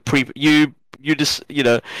don't need to you just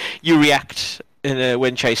you react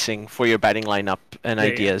when chasing for your batting lineup and Yeah.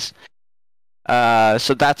 Yeah. ideas.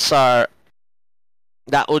 So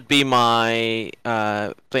that would be my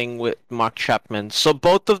thing with Mark Chapman. So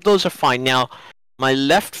both of those are fine. Now my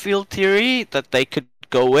left field theory that they could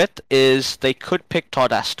go with is they could pick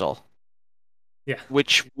Todd Astle, Yeah.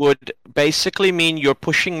 which would basically mean you're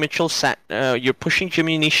pushing Jimmy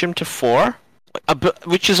Neesham to 4,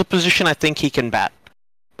 which is a position I think he can bat.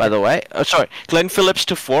 By Yeah. the way, sorry, Glenn Phillips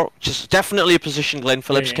to 4, which is definitely a position Glenn Yeah.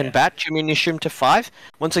 Phillips Yeah. can Yeah. bat. Jimmy Neesham to 5,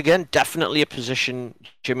 once again, definitely a position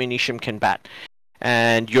Jimmy Neesham can bat.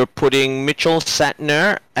 And you're putting Mitchell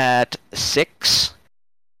Santner at 6.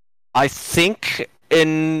 I think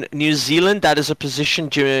in New Zealand that is a position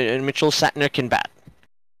Mitchell Santner can bat.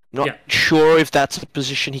 Not Yeah. sure if that's a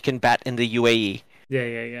position he can bat in the UAE. Yeah.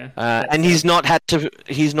 Yeah. Yeah. And he's not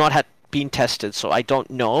had been tested, so I don't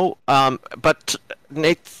know. But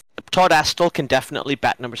Todd Astle can definitely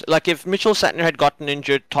bat numbers. Like if Mitchell Santner had gotten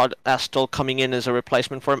injured, Todd Astle coming in as a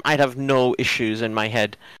replacement for him, I'd have no issues in my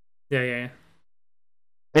head. Yeah. Yeah. Yeah.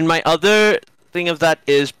 And my other thing of that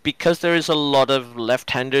is because there is a lot of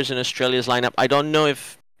left-handers in Australia's lineup, I don't know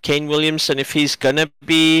if Kane Williamson, if he's gonna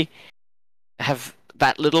have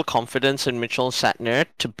that little confidence in Mitchell Santner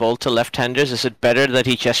to bowl to left-handers. Is it better that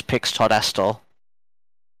he just picks Todd Astle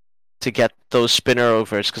to get those spinner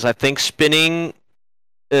overs? Because I think spinning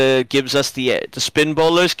gives us the spin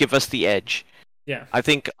bowlers give us the edge. Yeah. I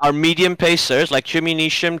think our medium pacers like Jimmy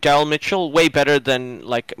Neesham, Daryl Mitchell, way better than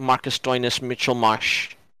like Marcus Stoinis, Mitchell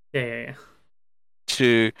Marsh. Yeah. Yeah. Yeah.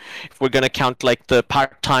 If we're gonna count like the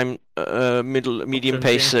part-time medium Options,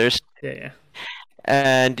 pacers. Yeah. Yeah.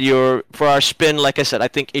 And for our spin, like I said, I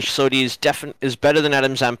think Ish Sodhi is better than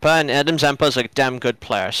Adam Zampa, and Adam Zampa is a damn good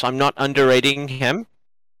player, so I'm not underrating him.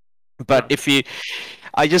 But No.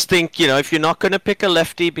 I just think if you're not going to pick a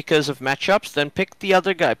lefty because of matchups, then pick the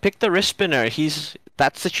other guy. Pick the wrist spinner.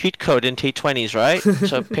 That's the cheat code in T20s, right?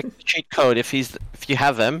 So pick the cheat code if you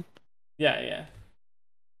have him. Yeah. Yeah.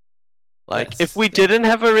 Like, if we didn't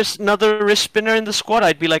have another wrist spinner in the squad,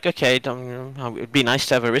 I'd be like, okay, it'd be nice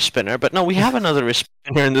to have a wrist spinner. But no, we have another wrist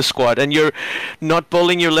spinner in the squad, and you're not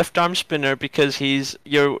bowling your left arm spinner because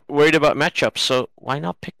you're worried about matchups. So why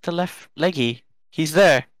not pick the left leggy? He's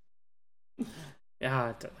there.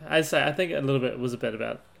 Yeah, I'd say I think a little bit was a bit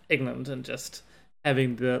about England and just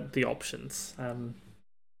having the options.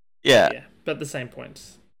 Yeah. But at the same point,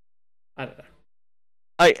 I don't know.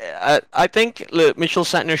 I think Mitchell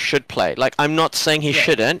Santner should play. Like, I'm not saying he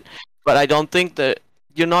shouldn't, but I don't think that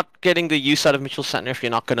you're not getting the use out of Mitchell Santner if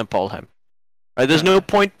you're not going to bowl him. Right? There's no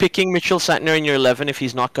point picking Mitchell Santner in your 11 if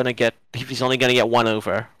he's only going to get 1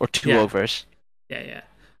 over or 2 overs. Yeah, yeah.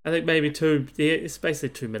 I think maybe 2. Yeah, it's basically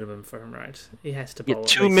 2 minimum for him, right? He has to bowl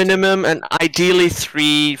 2 minimum and ideally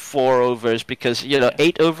 3-4 overs because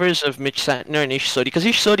 8 overs of Mitch Santner and Ish Sodhi, because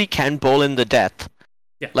Ish Sodhi can bowl in the death.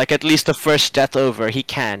 Yeah. Like at least the first death over, he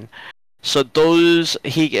can. So those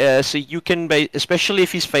so you can especially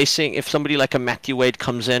if somebody like a Matthew Wade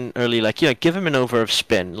comes in early, like give him an over of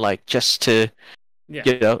spin, like just to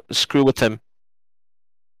screw with him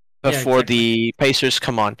before the Pacers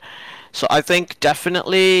come on. So I think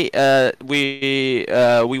definitely we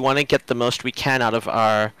want to get the most we can out of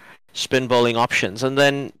our spin bowling options, and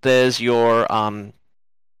then there's your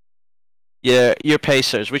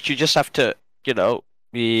Pacers, which you just have to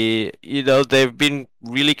they've been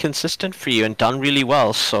really consistent for you and done really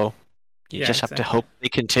well, so you just have to hope they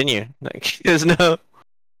continue. Like, there's no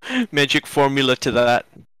magic formula to that.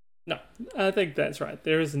 No, I think that's right.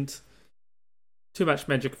 There isn't too much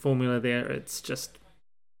magic formula there. It's just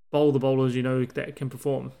bowl the bowlers that can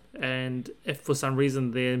perform, and if for some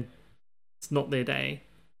reason they're it's not their day,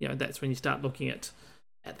 that's when you start looking at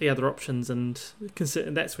the other options and consider.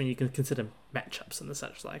 That's when you can consider matchups and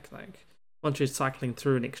such like once you're cycling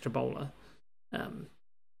through an extra bowler, um,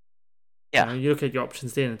 Yeah, you look at your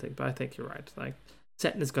options then and think. But I think you're right. Like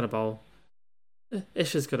Satner's got a bowl,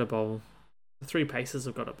 Isha's got a bowl, the three pacers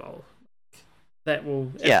have got a bowl. That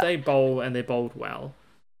will if yeah, they bowl and they're bowled well,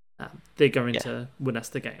 they're going yeah, to win us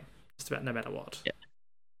the game just about no matter what. yeah.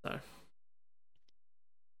 So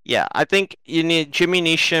Yeah, I think you need Jimmy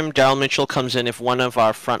Neesham, Daryl Mitchell comes in if one of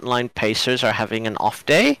our frontline pacers are having an off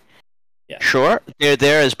day. yeah, Sure, they're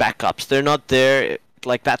there as backups. They're not there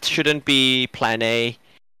like that shouldn't be plan A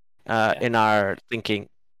yeah. in our thinking.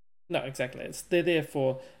 No, exactly. They're there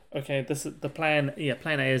for okay. This is the plan. Yeah,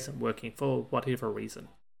 plan A isn't working for whatever reason.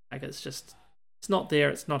 Like it's not there.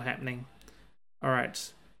 It's not happening. All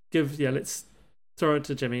right, let's throw it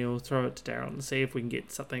to Jimmy or throw it to Daryl and see if we can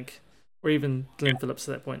get something, or even Glenn Phillips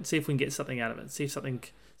at that point. See if we can get something out of it. See if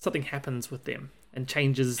something happens with them and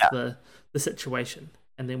changes Yeah, the situation,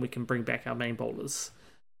 and then we can bring back our main bowlers.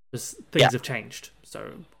 Because yeah. things have changed,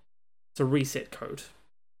 so it's a reset code.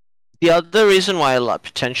 The other reason why I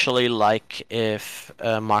potentially like if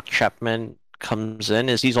Mark Chapman comes in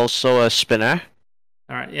is he's also a spinner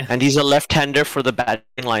All right, yeah. and he's a left-hander for the batting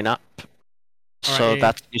lineup, All right, so yeah.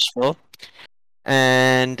 that's useful.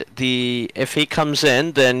 And if he comes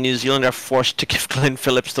in, then New Zealand are forced to give Glenn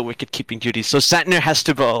Phillips the wicket-keeping duties. So Santner has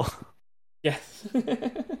to bowl. Yeah.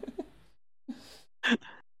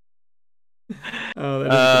 Oh,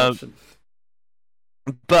 that is a good Um, option.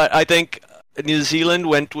 but I think New Zealand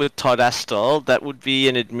went with Todd Astle. That would be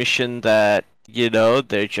an admission that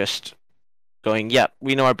they're just going, yeah,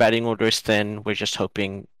 we know our batting order is thin. We're just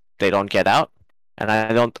hoping they don't get out. And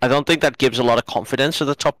I don't think that gives a lot of confidence to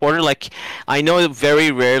the top order. Like, I know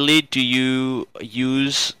very rarely do you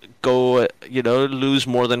lose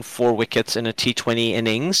more than 4 wickets in a T20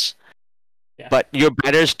 innings. Yeah. But your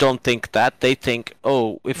batters don't think that. They think,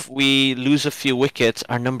 oh, if we lose a few wickets,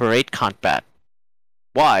 our number 8 can't bat.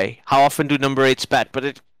 Why? How often do number 8s bat?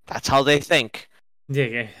 But that's how they think. Yeah,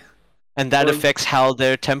 yeah. And that Well, affects how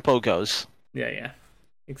their tempo goes. yeah, yeah.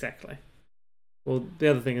 Exactly. Well, the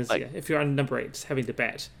other thing is, Like, yeah, if you're on number 8 having to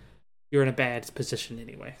bat, you're in a bad position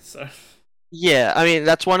anyway. So yeah, I mean,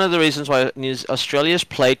 that's one of the reasons why Australia's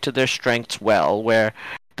played to their strengths well, where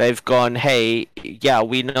they've gone, hey, yeah,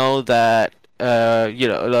 we know that,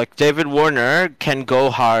 like David Warner can go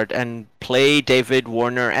hard and play David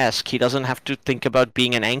Warner-esque. He doesn't have to think about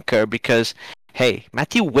being an anchor because, hey,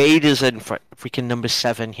 Matthew Wade is in freaking number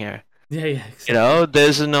 7 here. yeah, yeah, exactly.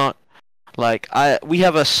 There's not, like, we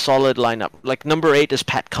have a solid lineup. Like, number 8 is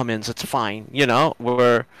Pat Cummins. It's fine,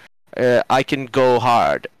 where I can go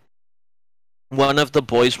hard. One of the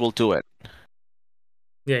boys will do it.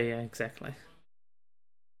 Yeah, yeah, exactly.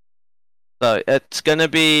 So it's gonna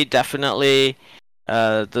be definitely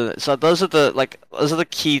those are the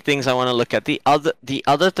key things I want to look at. The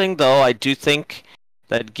other thing though, I do think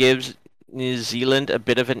that gives New Zealand a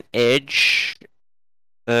bit of an edge.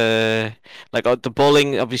 The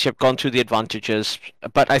bowling, obviously I've gone through the advantages,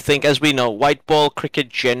 but I think as we know, white ball cricket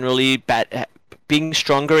generally being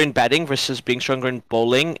stronger in batting versus being stronger in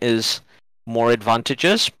bowling is more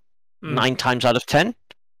advantageous, Mm, 9 times out of 10.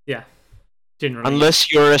 yeah, generally, yeah,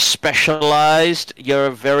 Unless you're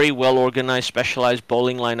a very well organized, specialized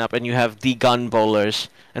bowling lineup, and you have the gun bowlers.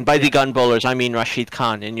 And by the yeah, gun bowlers, I mean Rashid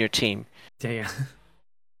Khan in your team. yeah,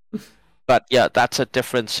 yeah, But yeah, that's a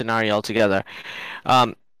different scenario altogether.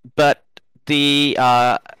 But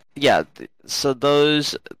so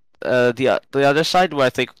those the other side where I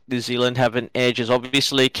think New Zealand have an edge is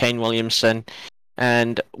obviously Kane Williamson.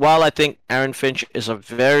 And while I think Aaron Finch is a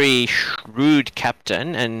very shrewd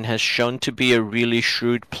captain and has shown to be a really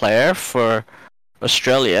shrewd player for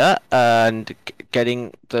Australia and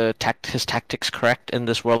getting his tactics correct in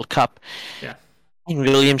this World Cup, yeah, Kane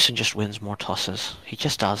Williamson just wins more tosses. He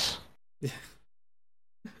just does. yeah.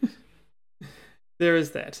 There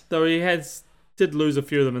is that. Though did lose a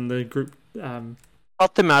few of them in the group.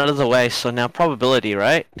 Got them out of the way, so now probability,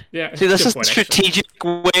 right? Yeah, See, this good is the point actually. strategic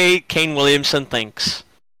way Kane Williamson thinks.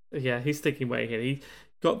 Yeah, he's thinking way ahead. He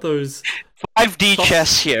got those 5D toss.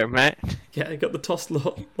 chess here, man. Yeah, he got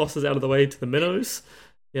the losses out of the way to the minnows.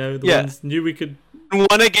 The Yeah. ones knew we could.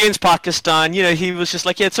 One against Pakistan, he was just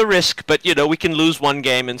like, yeah, it's a risk, but we can lose one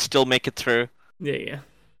game and still make it through. Yeah, yeah.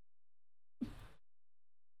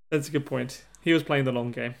 That's a good point. He was playing the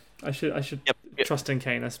long game. I should Yep. trust in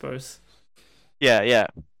Kane, I suppose. Yeah, yeah.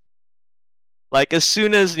 Like, as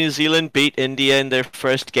soon as New Zealand beat India in their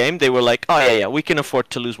first game, they were like, oh, yeah, yeah, we can afford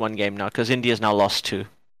to lose one game now, because India's now lost 2.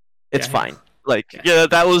 It's Yeah, fine. Like, yeah, yeah,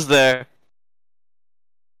 that was there.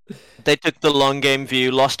 they took the long game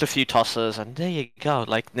view, lost a few tosses, and there you go.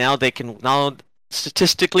 Like now they can now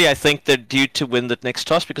statistically, I think they're due to win the next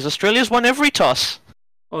toss because Australia's won every toss.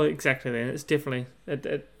 Oh, exactly. Then it's definitely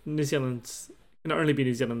New Zealand's can only be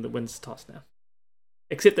New Zealand that wins the toss now.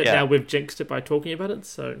 Except that Yeah, now we've jinxed it by talking about it,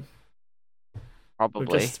 so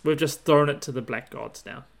probably. we've just thrown it to the black gods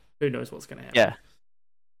now. Who knows what's going to happen?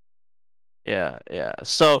 Yeah, yeah.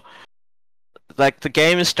 So like the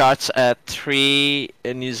game starts at 3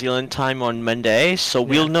 in New Zealand time on Monday, so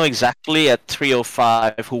we'll Yeah, know exactly at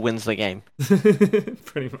 3:05 who wins the game.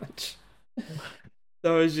 pretty much.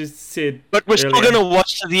 So as you said But we're still earlier, gonna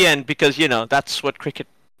watch to the end because that's what cricket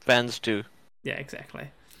fans do. yeah, exactly.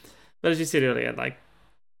 But as you said earlier, like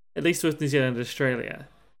at least with New Zealand and Australia,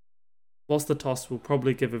 whilst the toss will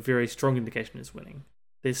probably give a very strong indication who's winning,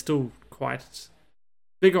 there's still quite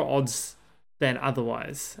bigger odds than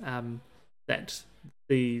otherwise that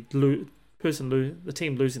the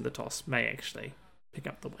team losing the toss may actually pick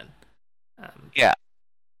up the win. Yeah,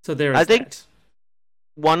 So there I is think that.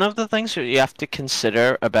 one of the things that you have to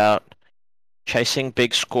consider about chasing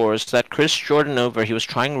big scores that Chris Jordan he was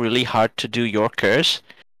trying really hard to do Yorkers,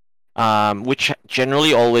 which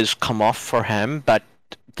generally always come off for him, but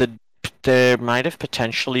the there might have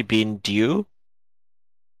potentially been due,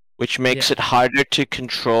 which Yeah, makes it harder to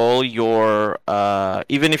control your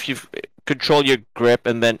even if you control your grip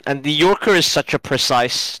and the Yorker is such a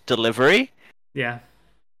precise delivery yeah,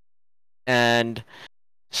 and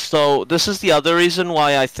so this is the other reason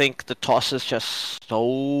why I think the toss is just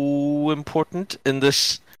so important in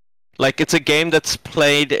this. Like it's a game that's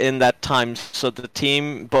played in that time, so the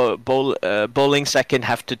team bowling second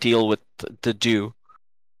have to deal with the dew.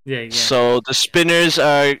 yeah. So the spinners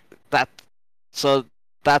are that. So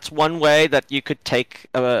that's one way that you could take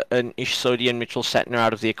an Ish Sodhi and Mitchell Santner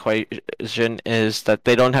out of the equation is that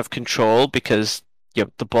they don't have control because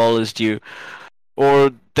the ball is due,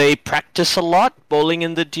 or they practice a lot bowling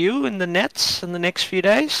in the dew in the nets in the next few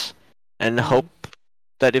days, and Mm. hope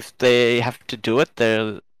that if they have to do it,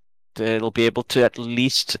 they'll be able to at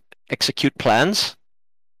least execute plans.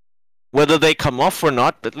 Whether they come off or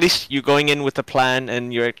not, at least you're going in with a plan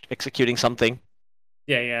and you're executing something.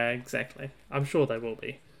 Yeah, exactly. I'm sure they will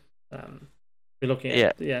be. Um, we're looking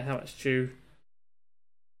at Yeah, how much due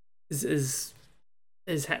is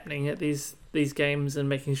is happening at these games and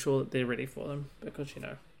making sure that they're ready for them because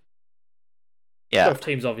yeah, both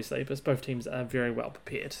teams obviously, but both teams are very well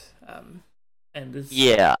prepared. And it's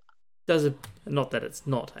yeah, does a, not that it's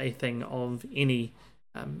not a thing of any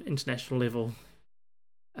international level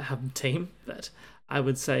team, but I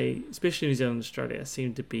would say especially New Zealand and Australia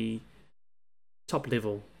seem to be top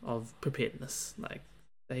level of preparedness. Like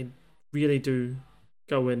they really do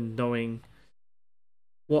go in knowing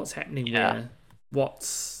what's happening yeah, where,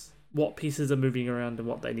 what pieces are moving around and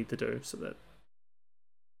what they need to do so that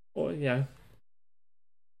or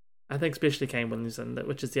I think especially Kane Williamson,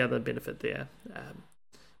 which is the other benefit there.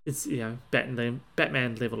 It's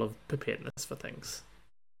Batman level of preparedness for things.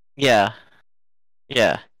 yeah,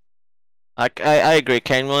 yeah. Like I agree.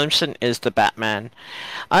 Kane Williamson is the Batman.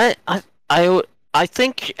 I I I I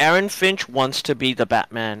think Aaron Finch wants to be the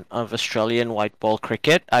Batman of Australian white ball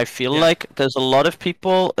cricket. I feel Yeah, like there's a lot of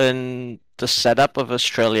people in the setup of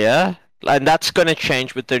Australia, and that's going to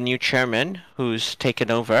change with their new chairman who's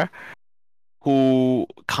taken over, who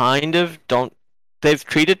kind of don't. They've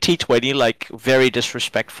treated T20 like very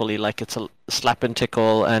disrespectfully, like it's a slap and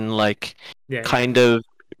tickle, and like yeah. kind of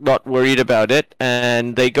not worried about it.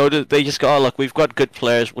 And they just go, oh look, we've got good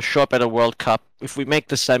players. We'll show up at a World Cup. If we make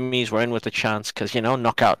the semis, we're in with a chance because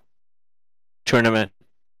knockout tournament.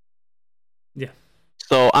 Yeah,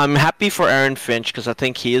 So I'm happy for Aaron Finch because I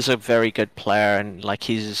think he is a very good player and like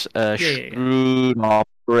he's a yeah. shrewd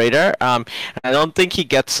operator. I don't think he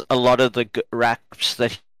gets a lot of the raps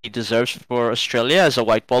that he deserves for Australia as a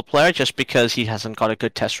white ball player just because he hasn't got a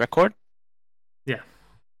good test record. Yeah.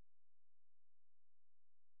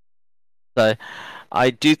 So I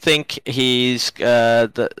do think he's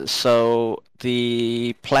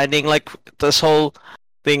the planning like this whole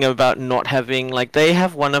thing about not having like they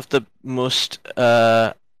have one of the most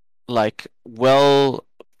like well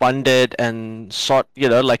funded and sought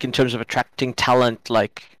like in terms of attracting talent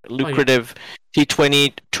like Oh yeah. lucrative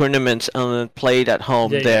T20 tournaments played at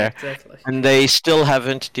home Yeah, there, exactly. and they still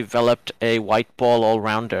haven't developed a white ball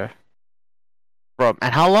all-rounder from.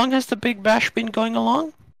 And how long has the Big Bash been going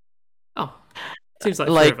along? Oh, seems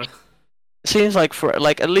like Like forever. seems like for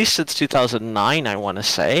like at least since 2009 I want to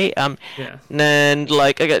say. Yeah. And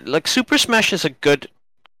like again, like Super Smash is a good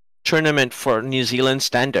tournament for New Zealand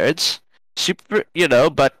standards, super,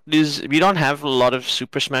 but we don't have a lot of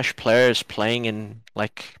Super Smash players playing in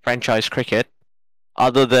like franchise cricket.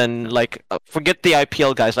 Other than No, like forget the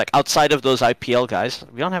IPL guys, like outside of those IPL guys,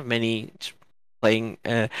 we don't have many playing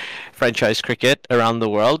franchise cricket around the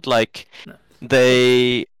world. Like no. But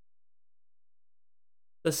they,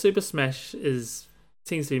 the Super Smash is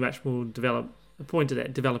seems to be much more pointed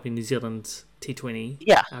at developing New Zealand's T20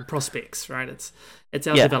 yeah, prospects, right? It's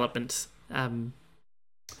our yeah. development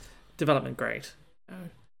grade.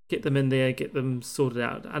 Get them in there, get them sorted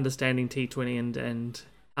out, understanding T20 and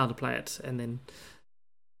how to play it, and then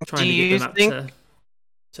Do trying to get you them up think,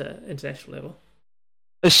 to international level.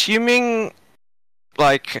 assuming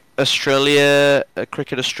like Australia,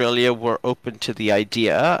 Cricket Australia were open to the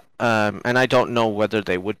idea, and I don't know whether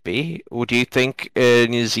they would be, would you think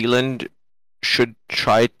New Zealand should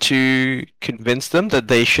try to convince them that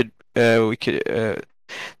they should allow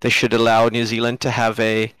New Zealand to have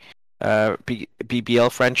a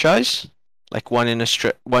BBL franchise, like one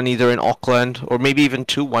either in Auckland or maybe even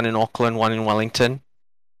two, one in Auckland, one in Wellington,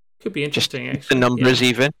 Could be just to interesting, keep the actually. Yeah, numbers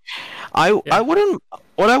even. I yeah. wouldn't.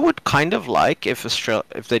 What I would kind of like if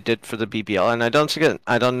they did for the BBL, and I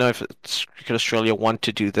don't know if Cricket Australia want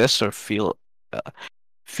to do this or uh,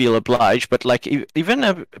 feel obliged, but like even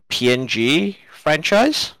a PNG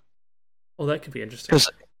franchise, Well, that could be interesting.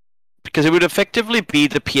 because it would effectively be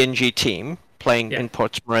the PNG team playing Yeah, in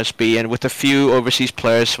Port Moresby and with a few overseas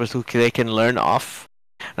players with who they can learn off.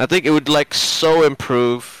 And I think it would like so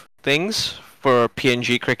improve things for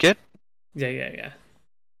PNG cricket. yeah.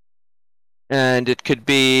 And it could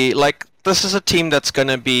be like this is a team that's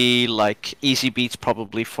gonna be like easy beats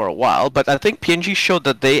probably for a while, but I think PNG showed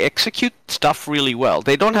that they execute stuff really well.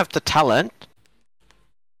 They don't have the talent,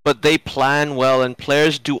 but they plan well, and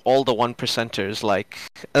players do all the one percenters. Like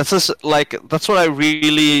that's what I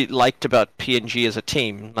really liked about PNG as a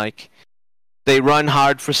team. Like they run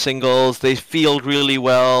hard for singles, they field really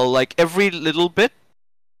well, like every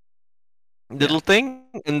Yeah. little thing,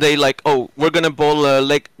 and they like, oh, we're gonna bowl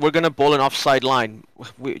an offside line.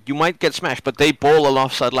 You might get smashed, but they bowl an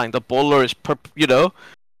offside line. The bowler is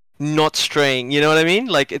not straying. You know what I mean?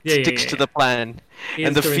 Like it sticks to Yeah. the plan, He and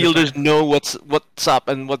is the doing the fielders plan. know what's up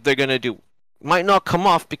and what they're gonna do. Might not come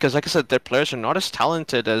off because, like I said, their players are not as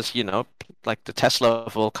talented as like the test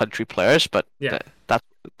level country players, but Yeah.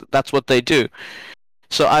 that's what they do.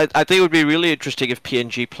 So I think it would be really interesting if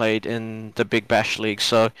PNG played in the Big Bash League.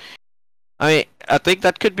 So I mean, I think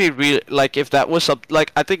that could be real. Like, if that was some,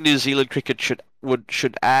 like, I think New Zealand cricket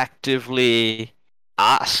should actively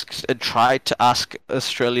ask and try to ask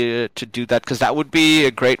Australia to do that because that would be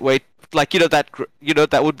a great way. Like,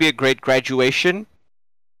 that would be a great graduation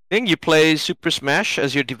thing. You play Super Smash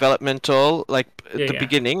as your developmental, like at the Yeah.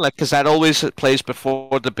 beginning, like, because that always plays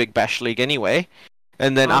before the Big Bash League anyway,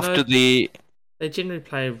 and then Oh after no, the they generally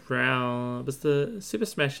play around. Was the Super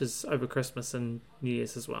Smash is over Christmas and New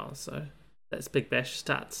Year's as well, so that's Big Bash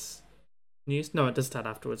starts New Year's. No, it does start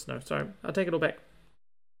afterwards. No, sorry, I'll take it all back.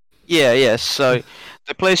 yeah, yes. So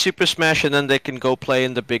they play Super Smash and then they can go play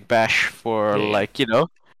in the Big Bash for Yeah. like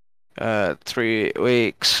 3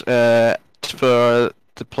 weeks for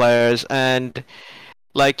the players, and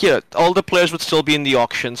like all the players would still be in the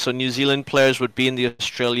auction. So New Zealand players would be in the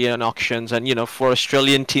Australian auctions, and for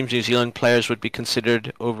Australian teams, New Zealand players would be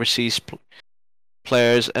considered overseas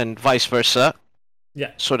players, and vice versa,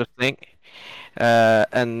 Yeah. sort of thing.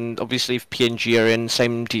 And obviously, if PNG are in,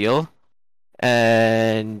 same deal.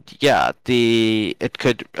 And yeah, it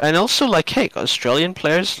could, and also like, hey, Australian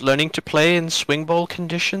players learning to play in swing bowl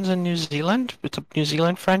conditions in New Zealand with the New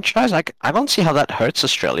Zealand franchise. I don't see how that hurts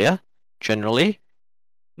Australia generally.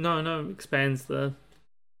 No, expands the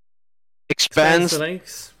Expands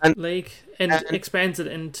and league and and expands it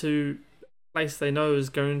into a place they know is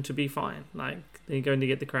going to be fine. Like they're going to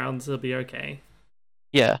get the crowds, they'll be okay.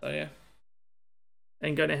 yeah, So yeah,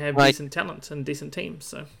 and going to have like decent talent and decent teams.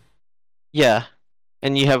 So yeah,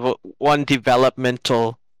 and you have one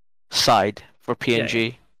developmental side for yeah.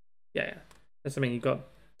 PNG. Yeah. That's I mean you got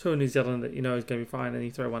two in New Zealand that you know is going to be fine, and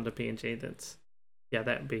you throw one to PNG. That's yeah,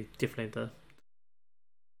 that would be definitely the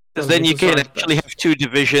Because then you developmental can side. actually But have two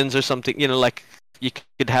divisions or something. Like you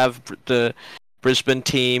could have the Brisbane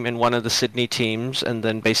team and one of the Sydney teams, and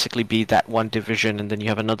then basically be that one division, and then you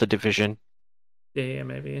have another division. yeah,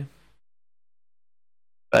 maybe. Yeah.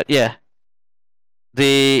 But yeah,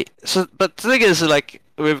 but the thing is, like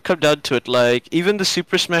we've come down to it. Like even the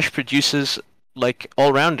Super Smash produces like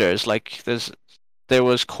all rounders. Like there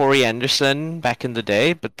was Corey Anderson back in the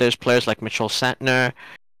day, but there's players like Mitchell Santner.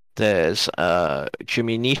 There's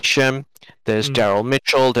Jimmy Neesham. There's Mm. Daryl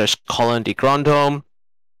Mitchell. There's Colin de Grandhomme.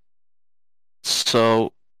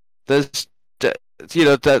 So there's the-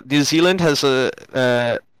 that New Zealand has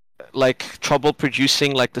a like trouble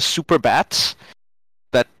producing like the super bats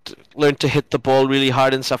that learn to hit the ball really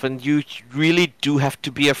hard and stuff, and you really do have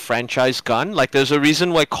to be a franchise gun. Like there's a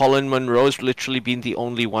reason why Colin Munro's literally been the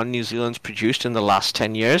only one New Zealand's produced in the last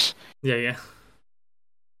 10 years. Yeah, yeah,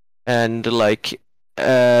 And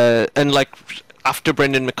like after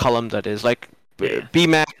Brendan McCullum, that is like yeah, yeah,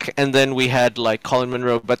 BMAC, and then we had like Colin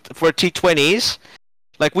Munro. But for T20s,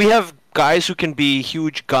 like we have guys who can be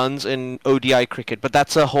huge guns in ODI cricket, but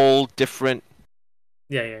that's a whole different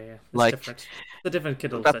yeah, yeah, yeah. It's like different. It's a different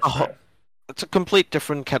kettle of that's fish, a right? whole it's a complete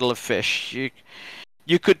different kettle of fish.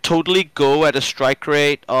 You could totally go at a strike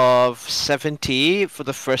rate of 70 for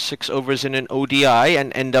the first 6 overs in an ODI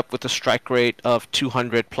and end up with a strike rate of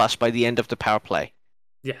 200 plus by the end of the power play.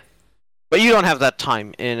 Yeah, But you don't have that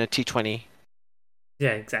time in a T20.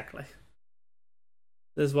 yeah, exactly.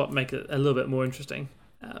 This is what makes it a little bit more interesting.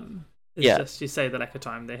 It's Yeah, just you say the lack of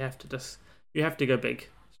time. They have to just you have to go big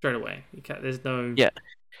straight away. You can't. There's no yeah.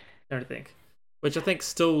 everything, which I think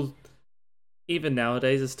still even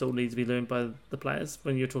nowadays it still needs to be learned by the players.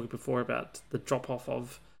 When you were talking before about the drop off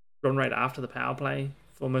of run rate after the power play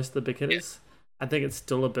for most of the big hitters, I think it's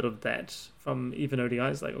still a bit of that from even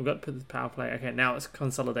ODIs. Like we've got to put the power play. Okay, now it's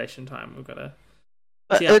consolidation time. We've got to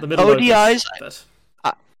see out the middle ODIs, overs. But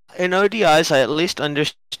uh, in ODIs, I at least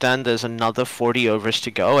understand there's another 40 overs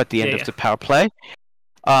to go at the yeah, end of yeah, the power play.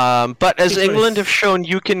 But as England have T20s. shown,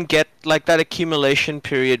 you can get like that accumulation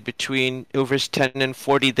period between overs 10 and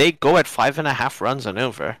 40. They go at 5.5 runs an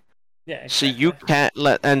over. Yeah, So you exactly. can't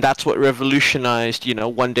let, and that's what revolutionized,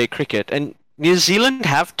 one-day cricket. And New Zealand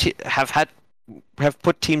have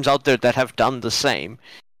put teams out there that have done the same,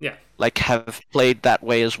 Yeah, like have played that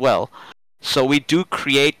way as well. So we do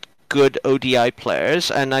create good ODI players,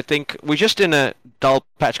 and I think we're just in a dull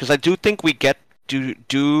patch because I do think we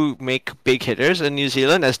do make big hitters in New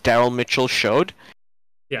Zealand, as Daryl Mitchell showed.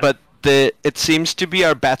 yeah, But it seems to be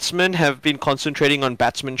our batsmen have been concentrating on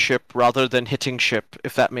batsmanship rather than hitting ship,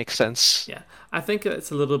 if that makes sense. yeah. I think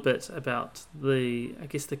it's a little bit about I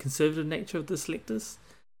guess, the conservative nature of the selectors.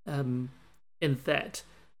 In that,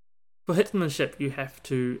 for hitmanship, you have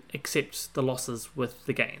to accept the losses with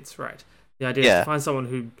the gains, right? The idea is to Yeah. find someone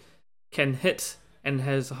who can hit and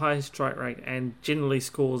has a high strike rate and generally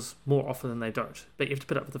scores more often than they don't. But you have to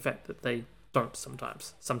put up with the fact that they don't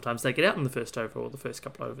sometimes. Sometimes they get out in the first over or the first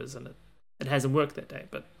couple of overs and it hasn't worked that day.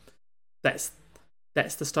 But that's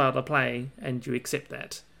that's the style of play and you accept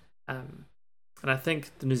that. And I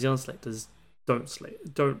think the New Zealand selectors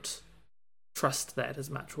don't trust that as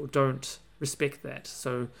much or don't respect that.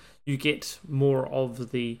 So you get more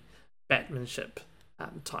of the batsmanship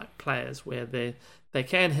type players where they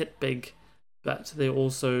can hit big, but they're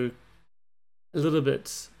also a little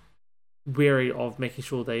bit wary of making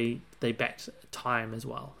sure they bat time as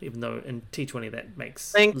well. Even though in T20 that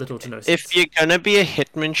makes I think little to no if sense. you're gonna be a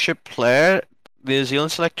hitmanship player, the New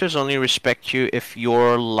Zealand selectors only respect you if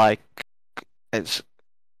you're like, it's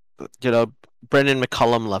Brendan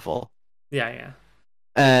McCullum level, Yeah, yeah,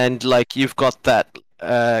 and like you've got that,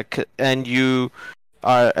 and you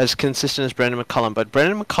are as consistent as Brendan McCullum. But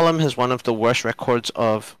Brendan McCullum has one of the worst records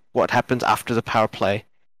of what happens after the power play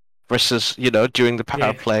versus during the power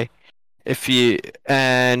yeah, play. If you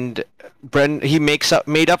and Brendan, he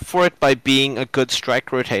made up for it by being a good strike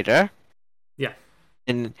rotator, yeah,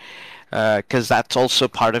 and because that's also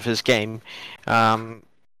part of his game. Um,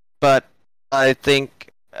 but I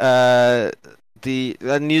think the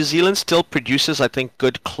New Zealand still produces, I think,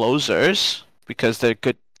 good closers because they're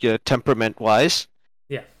good, temperament wise.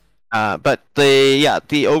 yeah, But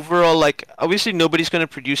the overall, like, obviously nobody's going to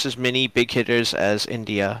produce as many big hitters as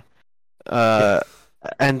India, yeah. uh,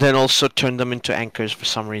 and then also turn them into anchors for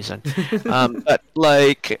some reason. But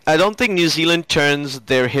like, I don't think New Zealand turns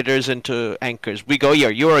their hitters into anchors. We go, yeah,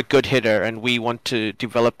 you're a good hitter, and we want to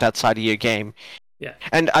develop that side of your game. Yeah.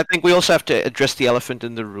 And I think we also have to address the elephant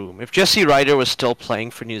in the room. If Jesse Ryder was still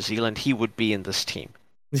playing for New Zealand, he would be in this team.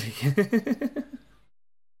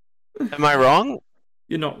 Am I wrong?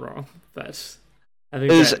 You're not wrong, but I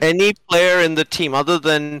think Is that any player in the team other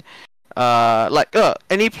than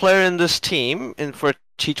any player in this team for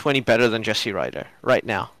T20 better than Jesse Ryder right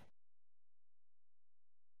now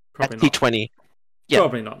at probably not. T20? Yeah.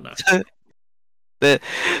 Probably not. No. the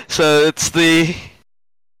so it's the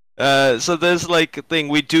so there's like a thing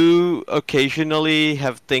we do occasionally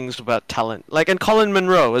have things about talent, like, and Colin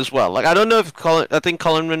Munro as well. Like, I don't know if I think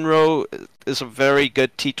Colin Munro is a very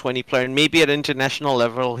good T20 player, and maybe at international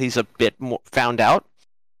level he's a bit more found out.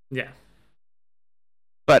 Yeah.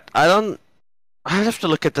 But I'd have to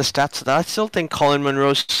look at the stats of that. I still think Colin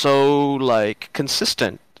Munro's so like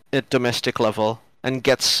consistent. at domestic level and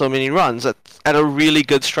gets so many runs at a really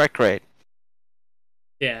good strike rate.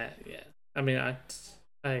 Yeah, yeah. I mean, I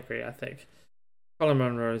agree. I think Colin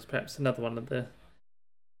Munro is perhaps another one of the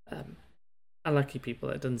um, unlucky people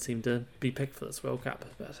that didn't seem to be picked for this World Cup.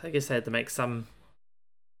 But I guess they had to make some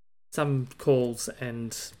calls,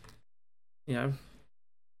 and you know,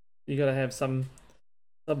 you got to have some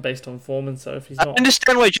based on form. And so if he's I not,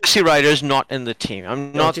 understand why Jesse Ryder's not in the team.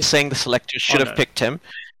 I'm oh, not saying the selectors oh should have no, picked him.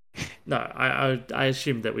 no, I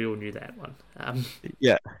assumed that we all knew that one.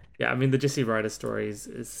 Yeah. Yeah, I mean the Jesse Ryder story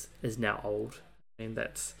is now old. I mean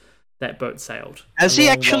that boat sailed a Has he long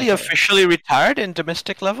actually time ago. officially retired in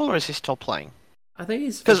domestic level, or is he still playing? I think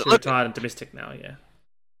he's Because officially look, retired in domestic now. Yeah,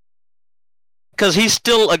 because he's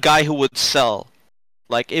still a guy who would sell.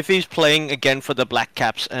 Like if he's playing again for the Black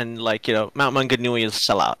Caps and like Mount Maunganui is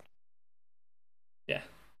sell out. yeah,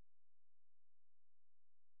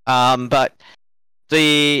 But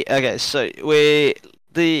the okay, so we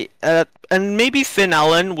the and maybe Finn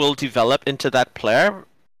Allen will develop into that player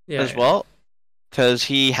yeah, as yeah, well because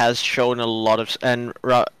he has shown a lot of and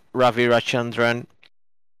Ravi Rachandran.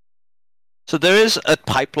 So there is a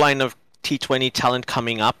pipeline of T20 talent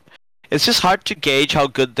coming up. It's just hard to gauge how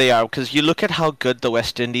good they are because you look at how good the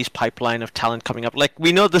West Indies pipeline of talent coming up. Like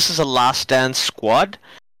we know this is a last dance squad,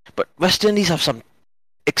 but West Indies have some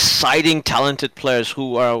exciting, talented players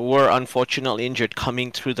who were unfortunately injured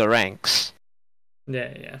coming through the ranks.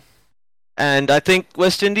 yeah, yeah, And I think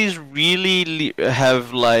West Indies really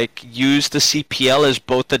have like used the CPL as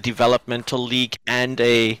both a developmental league and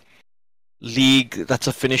a league that's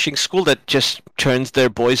a finishing school that just turns their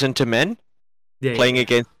boys into men yeah, playing yeah,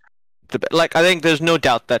 against like I think there's no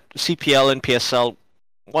doubt that CPL and PSL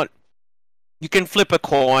what you can flip a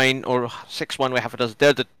coin or 6-1 where half a dozen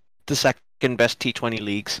they're the second best T20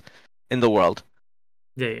 leagues in the world.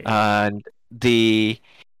 yeah, yeah, And the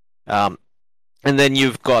um and then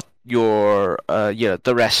you've got your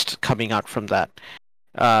the rest coming out from that.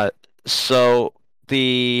 Uh, so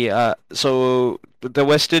the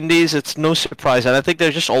West Indies, it's no surprise, and I think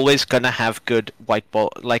they're just always gonna have good white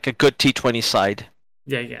ball, like a good T20 side,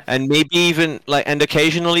 yeah, yeah, and maybe even like, and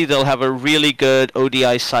occasionally they'll have a really good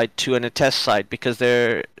ODI side too, and a Test side because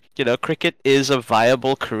they're cricket is a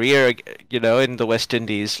viable career, in the West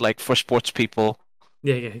Indies, like for sports people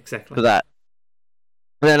yeah, yeah, exactly. for that.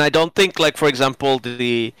 And I don't think, like for example,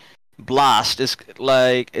 the Blast is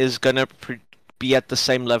gonna be at the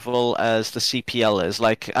same level as the CPL is.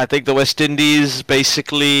 Like I think the West Indies,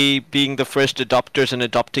 basically being the first adopters and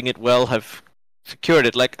adopting it well, have secured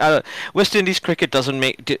it. Like West Indies cricket doesn't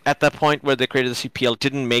at that point where they created the CPL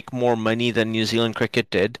didn't make more money than New Zealand cricket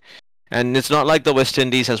did, and it's not like the West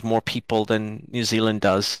Indies has more people than New Zealand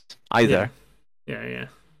does Yeah, either. yeah, yeah,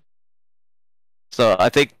 So I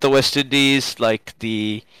think the West Indies, like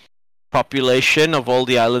the population of all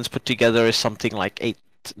the islands put together, is something like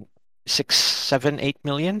 6, 7, 8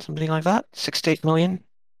 million, something like that. 6 to 8 million.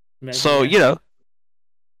 maybe. So, Yeah,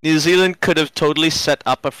 New Zealand could have totally set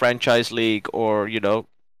up a franchise league or,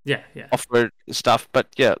 yeah, yeah, offered stuff, but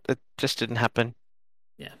yeah, it just didn't happen.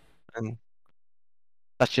 yeah. And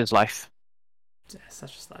that's just life. Yeah,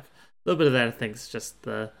 such as life. A little bit of that, I think, is just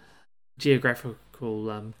the geographical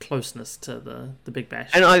closeness to the Big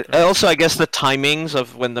Bash. And I guess the timings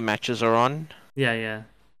of when the matches are on. Yeah, yeah.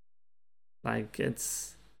 Like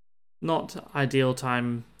it's not ideal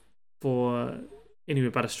time for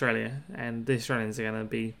anywhere but Australia, and the Australians are going to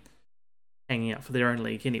be hanging out for their own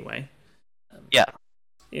league anyway. Yeah.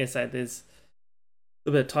 Yeah, so there's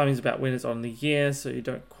a bit of timings about when it's on in the year, so you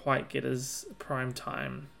don't quite get as prime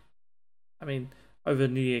time. I mean, over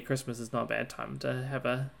New Year, Christmas is not a bad time to have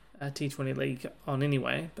a T20 league on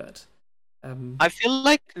anyway, but I feel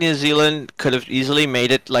like New Zealand could have easily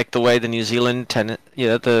made it like the way the New Zealand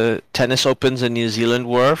the tennis opens in New Zealand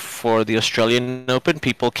were for the Australian Open.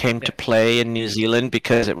 People came yeah, to play in New Zealand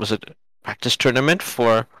because it was a practice tournament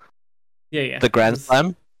for yeah, yeah. the It Grand was,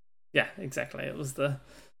 Slam. yeah, exactly. It was the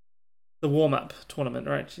warm up tournament,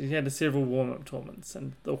 right? You had several warm up tournaments,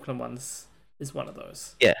 and the Auckland ones is one of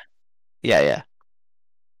those. Yeah, yeah, yeah,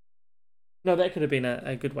 No, that could have been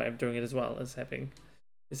a good way of doing it as well, as having,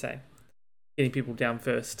 you say, getting people down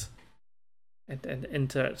first and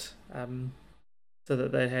into it, so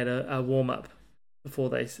that they had a warm up before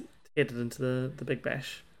they headed into the Big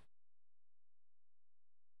Bash.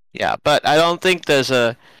 yeah. But I don't think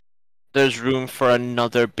there's room for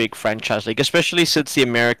another big franchise league, especially since the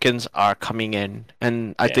Americans are coming in,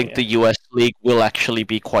 and I Yeah, think yeah, the U.S. league will actually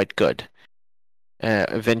be quite good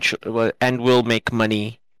eventually, and will make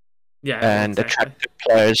money yeah. Well, and exactly. attract good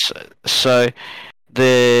players. So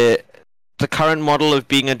the the current model of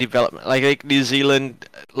being a development, like New Zealand,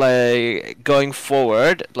 like going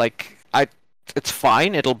forward, it's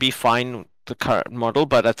fine. It'll be fine the current model,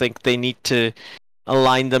 but I think they need to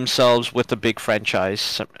align themselves with the big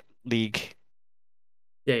franchise league.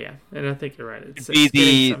 Yeah, yeah, and I think you're right. Be It's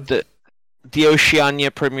getting some. the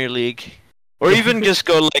Oceania Premier League. Or Yeah, even just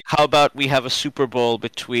go like, how about we have a Super Bowl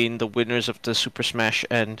between the winners of the Super Smash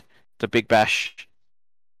and the Big Bash?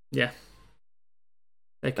 yeah,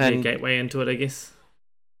 that could be a And gateway into it, I guess.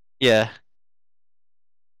 yeah,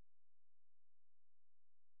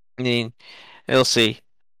 I mean, we'll see.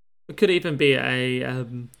 It could even be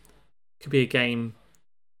a game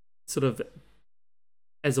sort of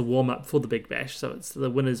as a warm up for the Big Bash. So it's the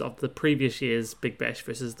winners of the previous year's Big Bash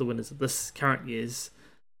versus the winners of this current year's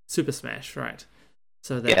Super Smash, right?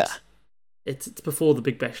 So Yeah, that it's before the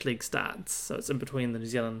Big Bash League starts. So it's in between the New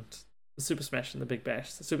Zealand the Super Smash and the Big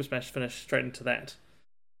Bash. The Super Smash finish straight into that,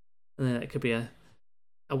 and then it could be a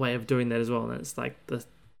way of doing that as well. And it's like the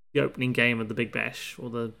opening game of the Big Bash or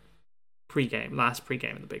the last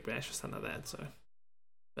pre-game of the Big Bash or something like that. So,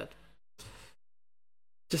 but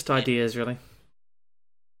just ideas really.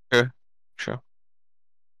 sure, sure.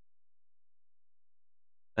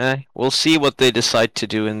 We'll see what they decide to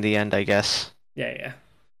do in the end, I guess. Yeah, yeah.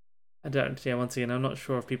 I don't. Yeah, once again, I'm not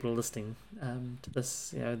sure if people are listening to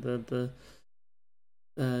this. You know, the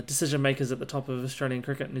decision makers at the top of Australian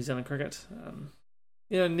cricket, New Zealand cricket.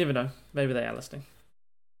 You know, never know. Maybe they are listening.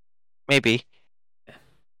 Maybe. Yeah,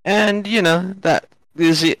 And that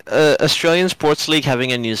is the Australian Sports League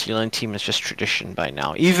having a New Zealand team is just tradition by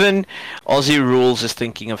now. Even Aussie Rules is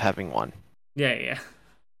thinking of having one. yeah, yeah.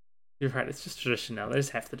 You're right. It's just tradition now. They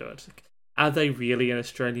just have to do it. Are they really an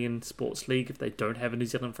Australian sports league if they don't have a New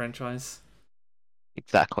Zealand franchise?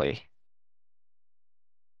 Exactly.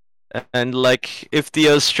 And like if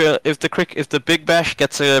the Big Bash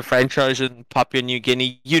gets a franchise in Papua New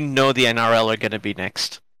Guinea, the NRL are gonna be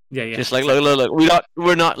next. Yeah, yeah, Just like exactly. look,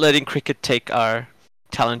 we're not letting cricket take our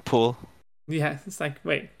talent pool. Yeah, it's like,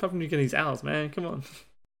 wait, Papua New Guinea's ours, man. Come on. What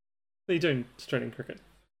are you doing, Australian cricket?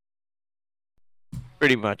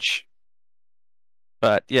 Pretty much.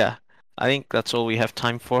 But yeah, I think that's all we have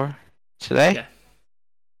time for today. Yeah.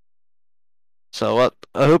 So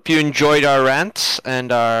I hope you enjoyed our rants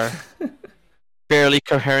and our fairly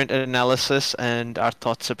coherent analysis and our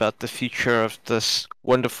thoughts about the future of this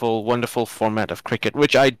wonderful, wonderful format of cricket,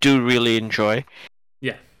 which I do really enjoy.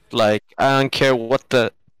 Yeah. Like, I don't care what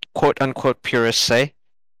the quote unquote purists say.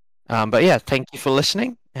 But yeah, thank you for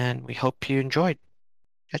listening, and we hope you enjoyed.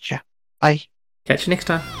 Gotcha. Bye. Catch you next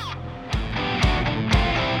time.